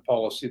climate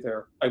policy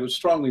there. I would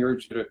strongly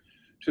urge you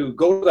to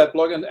go to that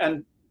blog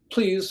and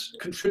please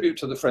contribute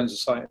to the Friends of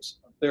Science.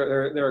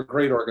 They're a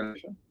great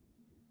organization.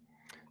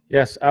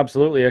 Yes,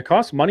 absolutely. It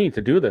costs money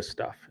to do this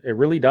stuff. It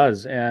really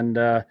does. And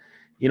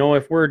you know,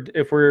 if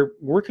we're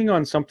working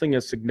on something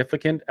as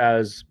significant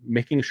as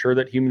making sure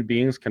that human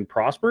beings can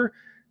prosper,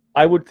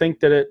 I would think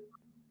that it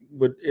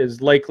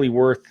is likely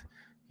worth,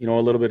 you know,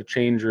 a little bit of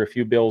change or a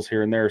few bills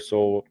here and there.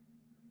 So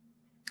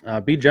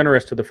be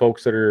generous to the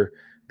folks that are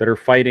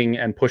fighting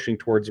and pushing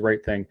towards the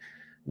right thing.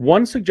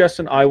 One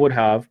suggestion I would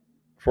have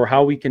for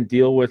how we can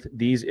deal with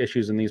these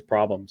issues and these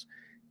problems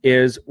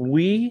is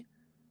we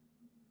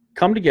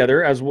come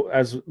together, as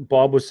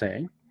Bob was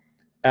saying,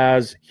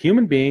 as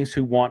human beings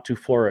who want to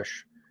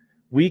flourish.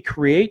 We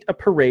create a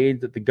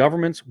parade that the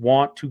governments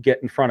want to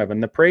get in front of.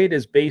 And the parade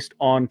is based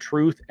on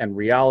truth and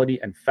reality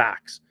and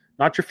facts,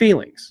 not your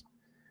feelings.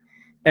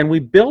 And we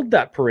build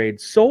that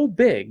parade so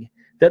big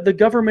that the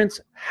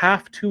governments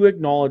have to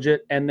acknowledge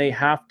it, and they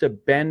have to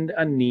bend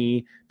a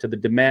knee to the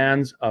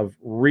demands of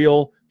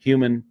real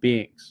human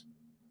beings.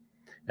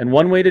 And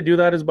one way to do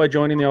that is by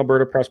joining the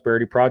Alberta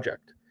Prosperity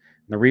Project.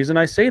 And the reason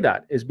I say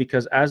that is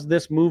because as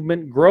this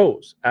movement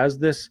grows, as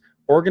this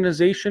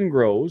organization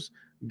grows,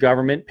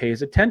 government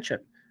pays attention.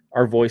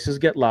 Our voices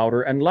get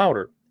louder and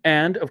louder.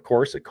 And of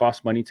course, it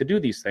costs money to do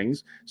these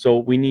things. So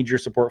we need your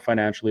support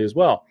financially as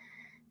well.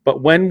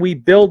 But when we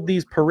build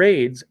these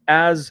parades,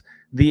 as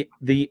the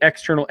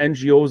external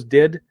NGOs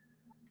did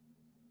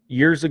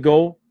years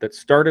ago that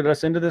started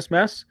us into this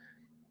mess,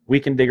 we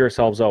can dig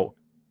ourselves out.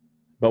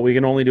 But we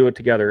can only do it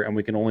together, and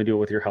we can only do it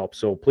with your help.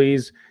 So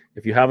please,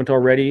 if you haven't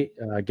already,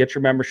 get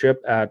your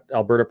membership at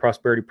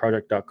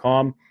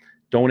albertaprosperityproject.com.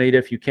 Donate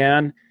if you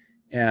can.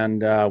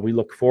 And we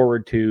look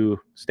forward to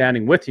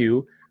standing with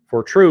you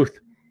for truth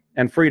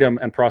and freedom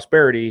and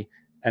prosperity,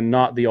 and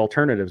not the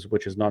alternatives,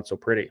 which is not so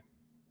pretty.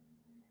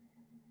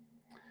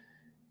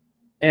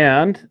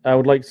 And I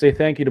would like to say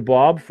thank you to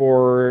Bob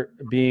for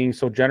being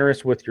so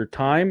generous with your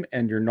time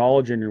and your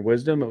knowledge and your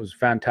wisdom. It was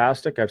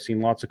fantastic. I've seen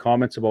lots of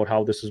comments about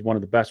how this is one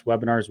of the best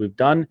webinars we've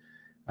done.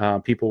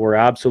 People were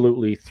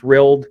absolutely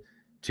thrilled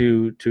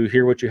to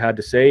hear what you had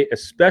to say,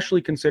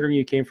 especially considering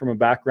you came from a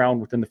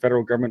background within the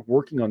federal government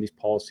working on these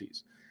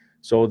policies.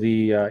 So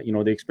the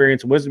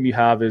experience and wisdom you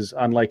have is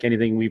unlike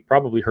anything we've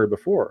probably heard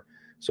before.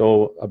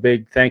 So a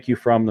big thank you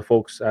from the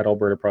folks at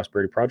Alberta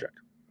Prosperity Project.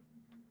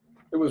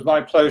 It was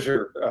my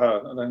pleasure,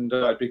 and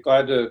I'd be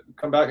glad to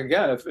come back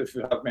again if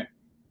you have me.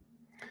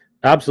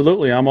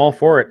 Absolutely, I'm all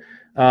for it.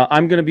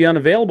 I'm going to be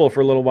unavailable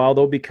for a little while,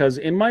 though, because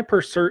in my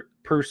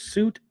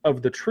pursuit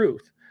of the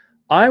truth,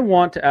 I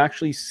want to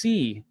actually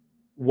see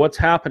what's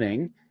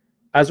happening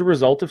as a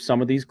result of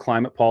some of these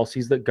climate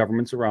policies that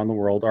governments around the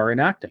world are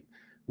enacting.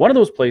 One of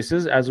those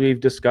places, as we've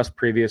discussed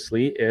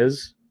previously,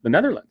 is the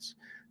Netherlands.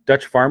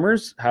 Dutch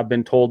farmers have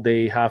been told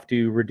they have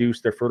to reduce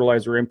their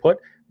fertilizer input,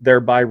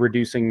 thereby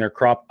reducing their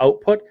crop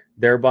output,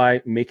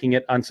 thereby making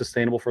it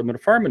unsustainable for them to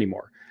farm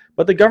anymore.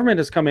 But the government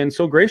has come in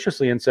so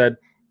graciously and said,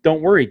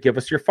 don't worry, give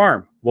us your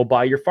farm. We'll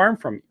buy your farm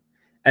from you.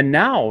 And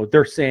now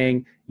they're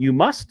saying, you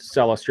must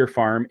sell us your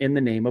farm in the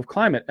name of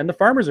climate. And the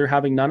farmers are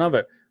having none of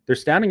it. They're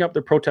standing up,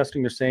 they're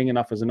protesting, they're saying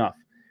enough is enough.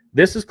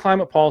 This is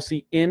climate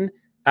policy in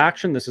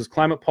action. This is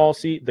climate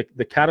policy.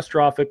 The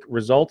catastrophic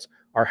results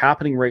are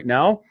happening right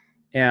now.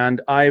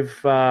 And I've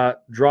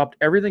dropped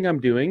everything I'm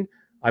doing.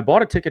 I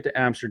bought a ticket to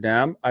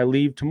Amsterdam. I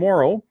leave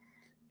tomorrow.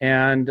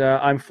 And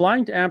I'm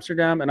flying to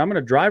Amsterdam, and I'm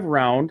going to drive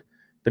around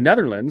the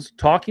Netherlands,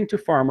 talking to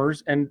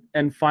farmers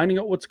and finding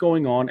out what's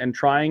going on and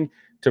trying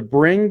to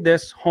bring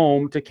this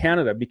home to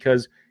Canada,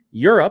 because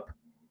Europe,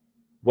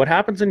 what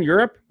happens in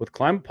Europe with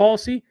climate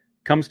policy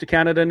comes to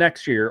Canada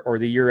next year or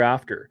the year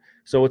after.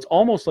 So it's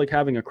almost like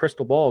having a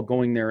crystal ball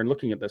going there and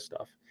looking at this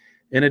stuff.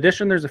 In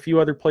addition, there's a few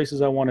other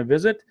places I want to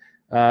visit.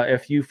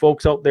 If you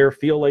folks out there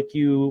feel like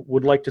you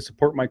would like to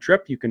support my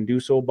trip, you can do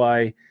so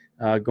by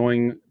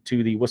going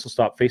to the Whistle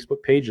Stop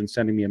Facebook page and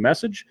sending me a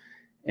message.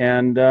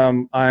 And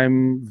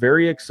I'm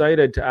very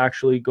excited to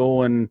actually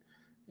go and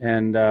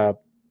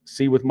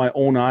see with my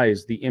own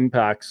eyes the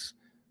impacts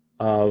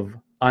of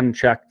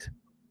unchecked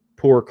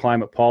poor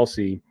climate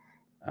policy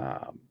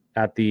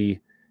at the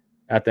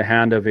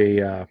hand of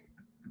a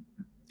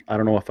I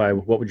don't know if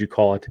what would you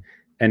call it,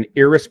 an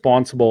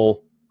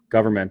irresponsible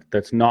government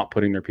that's not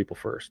putting their people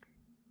first.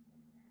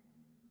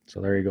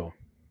 So there you go.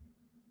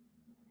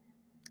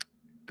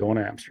 Going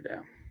to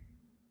Amsterdam.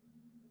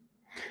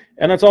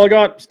 And that's all I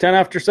got. It's 10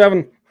 after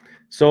 7.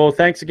 So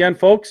thanks again,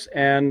 folks.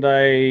 And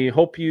I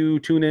hope you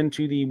tune in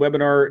to the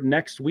webinar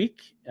next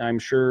week. I'm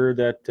sure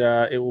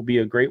that it will be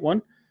a great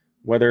one,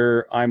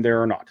 whether I'm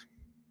there or not.